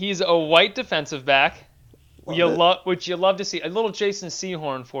 Congratulations. He's a white defensive back. Which you love to see. A little Jason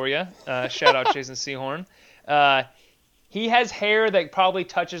Sehorn for you. Shout out Jason Sehorn. He has hair that probably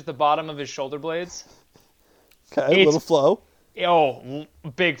touches the bottom of his shoulder blades. Okay, a little flow. Oh,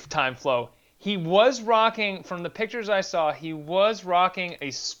 big time flow. He was rocking, from the pictures I saw, he was rocking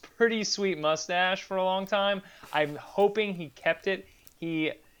a pretty sweet mustache for a long time. I'm hoping he kept it.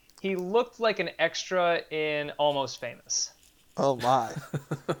 He looked like an extra in Almost Famous. Oh, my.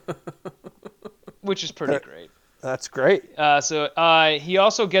 Which is pretty great. That's great. So he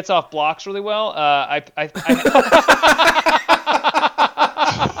also gets off blocks really well. I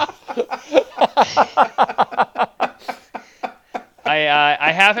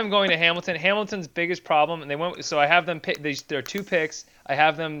have him going to Hamilton. Hamilton's biggest problem, and they went. So I have them pick. There are 2 picks. I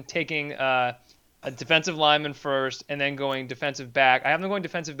have them taking a defensive lineman first, and then going defensive back. I have them going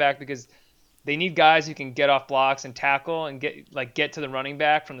defensive back because they need guys who can get off blocks and tackle and get to the running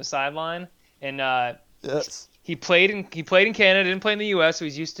back from the sideline. And yes, he played in Canada, didn't play in the U.S. So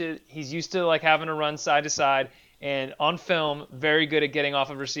he's used to like having to run side to side. And on film, very good at getting off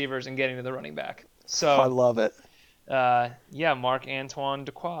of receivers and getting to the running back. So I love it. Marc-Antoine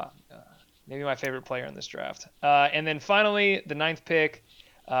Dequoy, maybe my favorite player in this draft. And then finally, the 9th pick,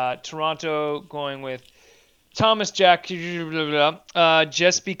 Toronto going with Thomas Jack,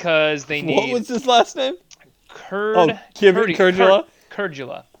 just because they need. What was his last name? Curdula.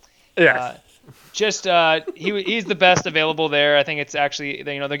 Yeah. He's the best available there. I think it's actually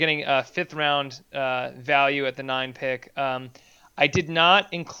they're getting a 5th round value at the 9 pick. I did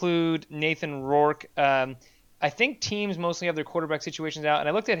not include Nathan Rourke. I think teams mostly have their quarterback situations out, and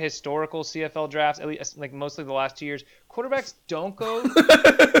I looked at historical CFL drafts, at least like mostly the last 2 years. Quarterbacks don't go.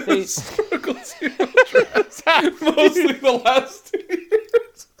 Historical CFL drafts, mostly the last 2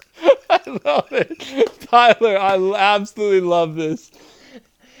 years. I love it, Tyler. I absolutely love this.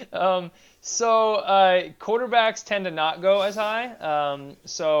 So quarterbacks tend to not go as high.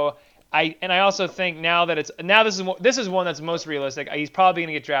 I also think now that this is one that's most realistic. He's probably going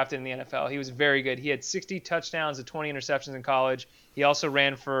to get drafted in the NFL. He was very good. He had 60 touchdowns and 20 interceptions in college. He also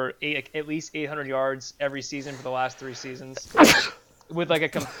ran for at least 800 yards every season for the last 3 seasons, with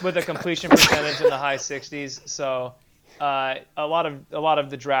a completion percentage in the high 60s. So a lot of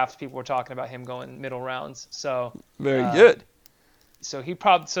the drafts people were talking about him going middle rounds. So very good. So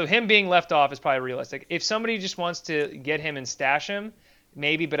him being left off is probably realistic. If somebody just wants to get him and stash him,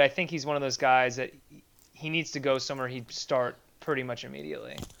 maybe, but I think he's one of those guys that he needs to go somewhere he'd start pretty much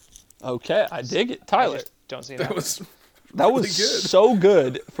immediately. Okay, I dig it. Tyler. Don't see that was good. So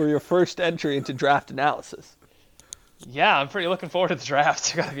good for your first entry into draft analysis. Yeah, I'm pretty looking forward to the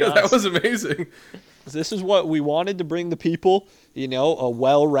draft, gotta be honest. That was amazing. This is what we wanted to bring the people, a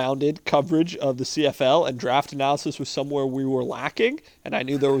well-rounded coverage of the CFL, and draft analysis was somewhere we were lacking, and I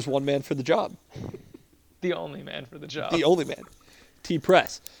knew there was one man for the job. The only man for the job. The only man.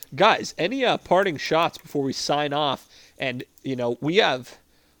 T-Press. Guys, any parting shots before we sign off? And, we have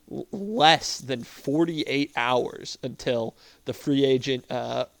less than 48 hours until the free agent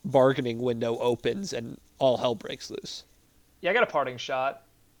bargaining window opens and all hell breaks loose. Yeah, I got a parting shot.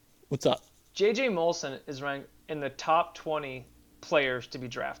 What's up? J.J. Molson is ranked in the top 20 players to be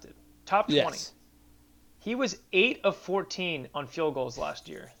drafted. Top 20. Yes. He was 8 of 14 on field goals last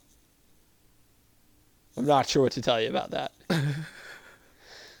year. I'm not sure what to tell you about that.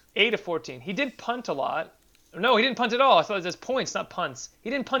 8 of 14. He did punt a lot. No, he didn't punt at all. I thought it was points, not punts. He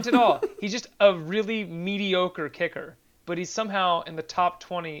didn't punt at all. He's just a really mediocre kicker. But he's somehow in the top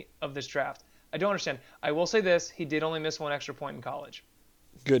 20 of this draft. I don't understand. I will say this. He did only miss 1 extra point in college.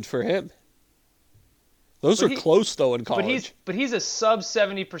 Good for him. Those are close, though, in college. But he's a sub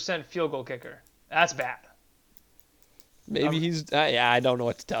 70% field goal kicker. That's bad. Maybe he's. I don't know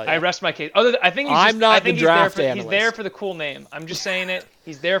what to tell you. I rest my case. I think he's I'm not the draft analyst. He's there for the cool name. I'm just saying it.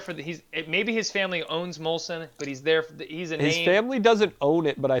 He's there for maybe his family owns Molson, but he's there for he's a His name. family doesn't own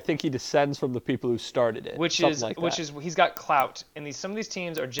it, but I think he descends from the people who started it. Which is he's got clout, and some of these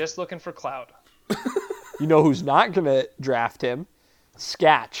teams are just looking for clout. You know who's not going to draft him?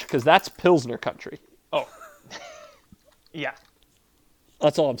 Sketch, because that's Pilsner country. Oh, yeah.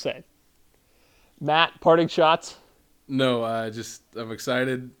 That's all I'm saying. Matt, parting shots? No, I'm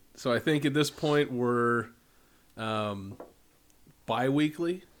excited. So I think at this point we're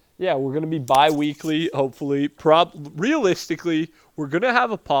bi-weekly. Yeah, we're going to be bi-weekly, hopefully. Realistically, we're going to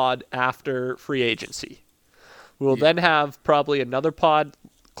have a pod after free agency. We'll then have probably another pod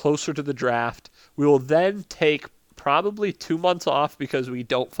closer to the draft. We will then take probably 2 months off because we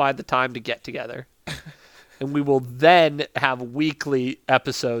don't find the time to get together. And we will then have weekly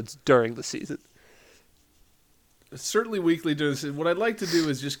episodes during the season. Certainly weekly during this. What I'd like to do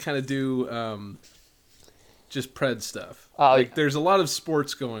is just kind of do just pred stuff. There's a lot of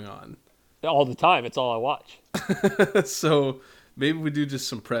sports going on. All the time. It's all I watch. So maybe we do just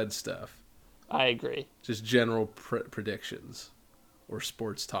some pred stuff. I agree. Just general predictions or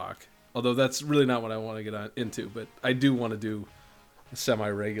sports talk. Although that's really not what I want to get into, but I do want to do a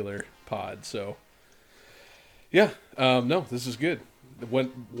semi-regular pod. So, yeah. No, this is good. It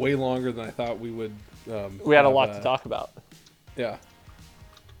went way longer than I thought we would. We had a lot to talk about. Yeah.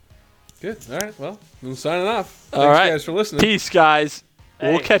 Good. All right. Well, I'm signing off. All Thanks, right. guys, for listening. Peace, guys.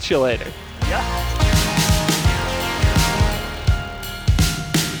 Hey. We'll catch you later.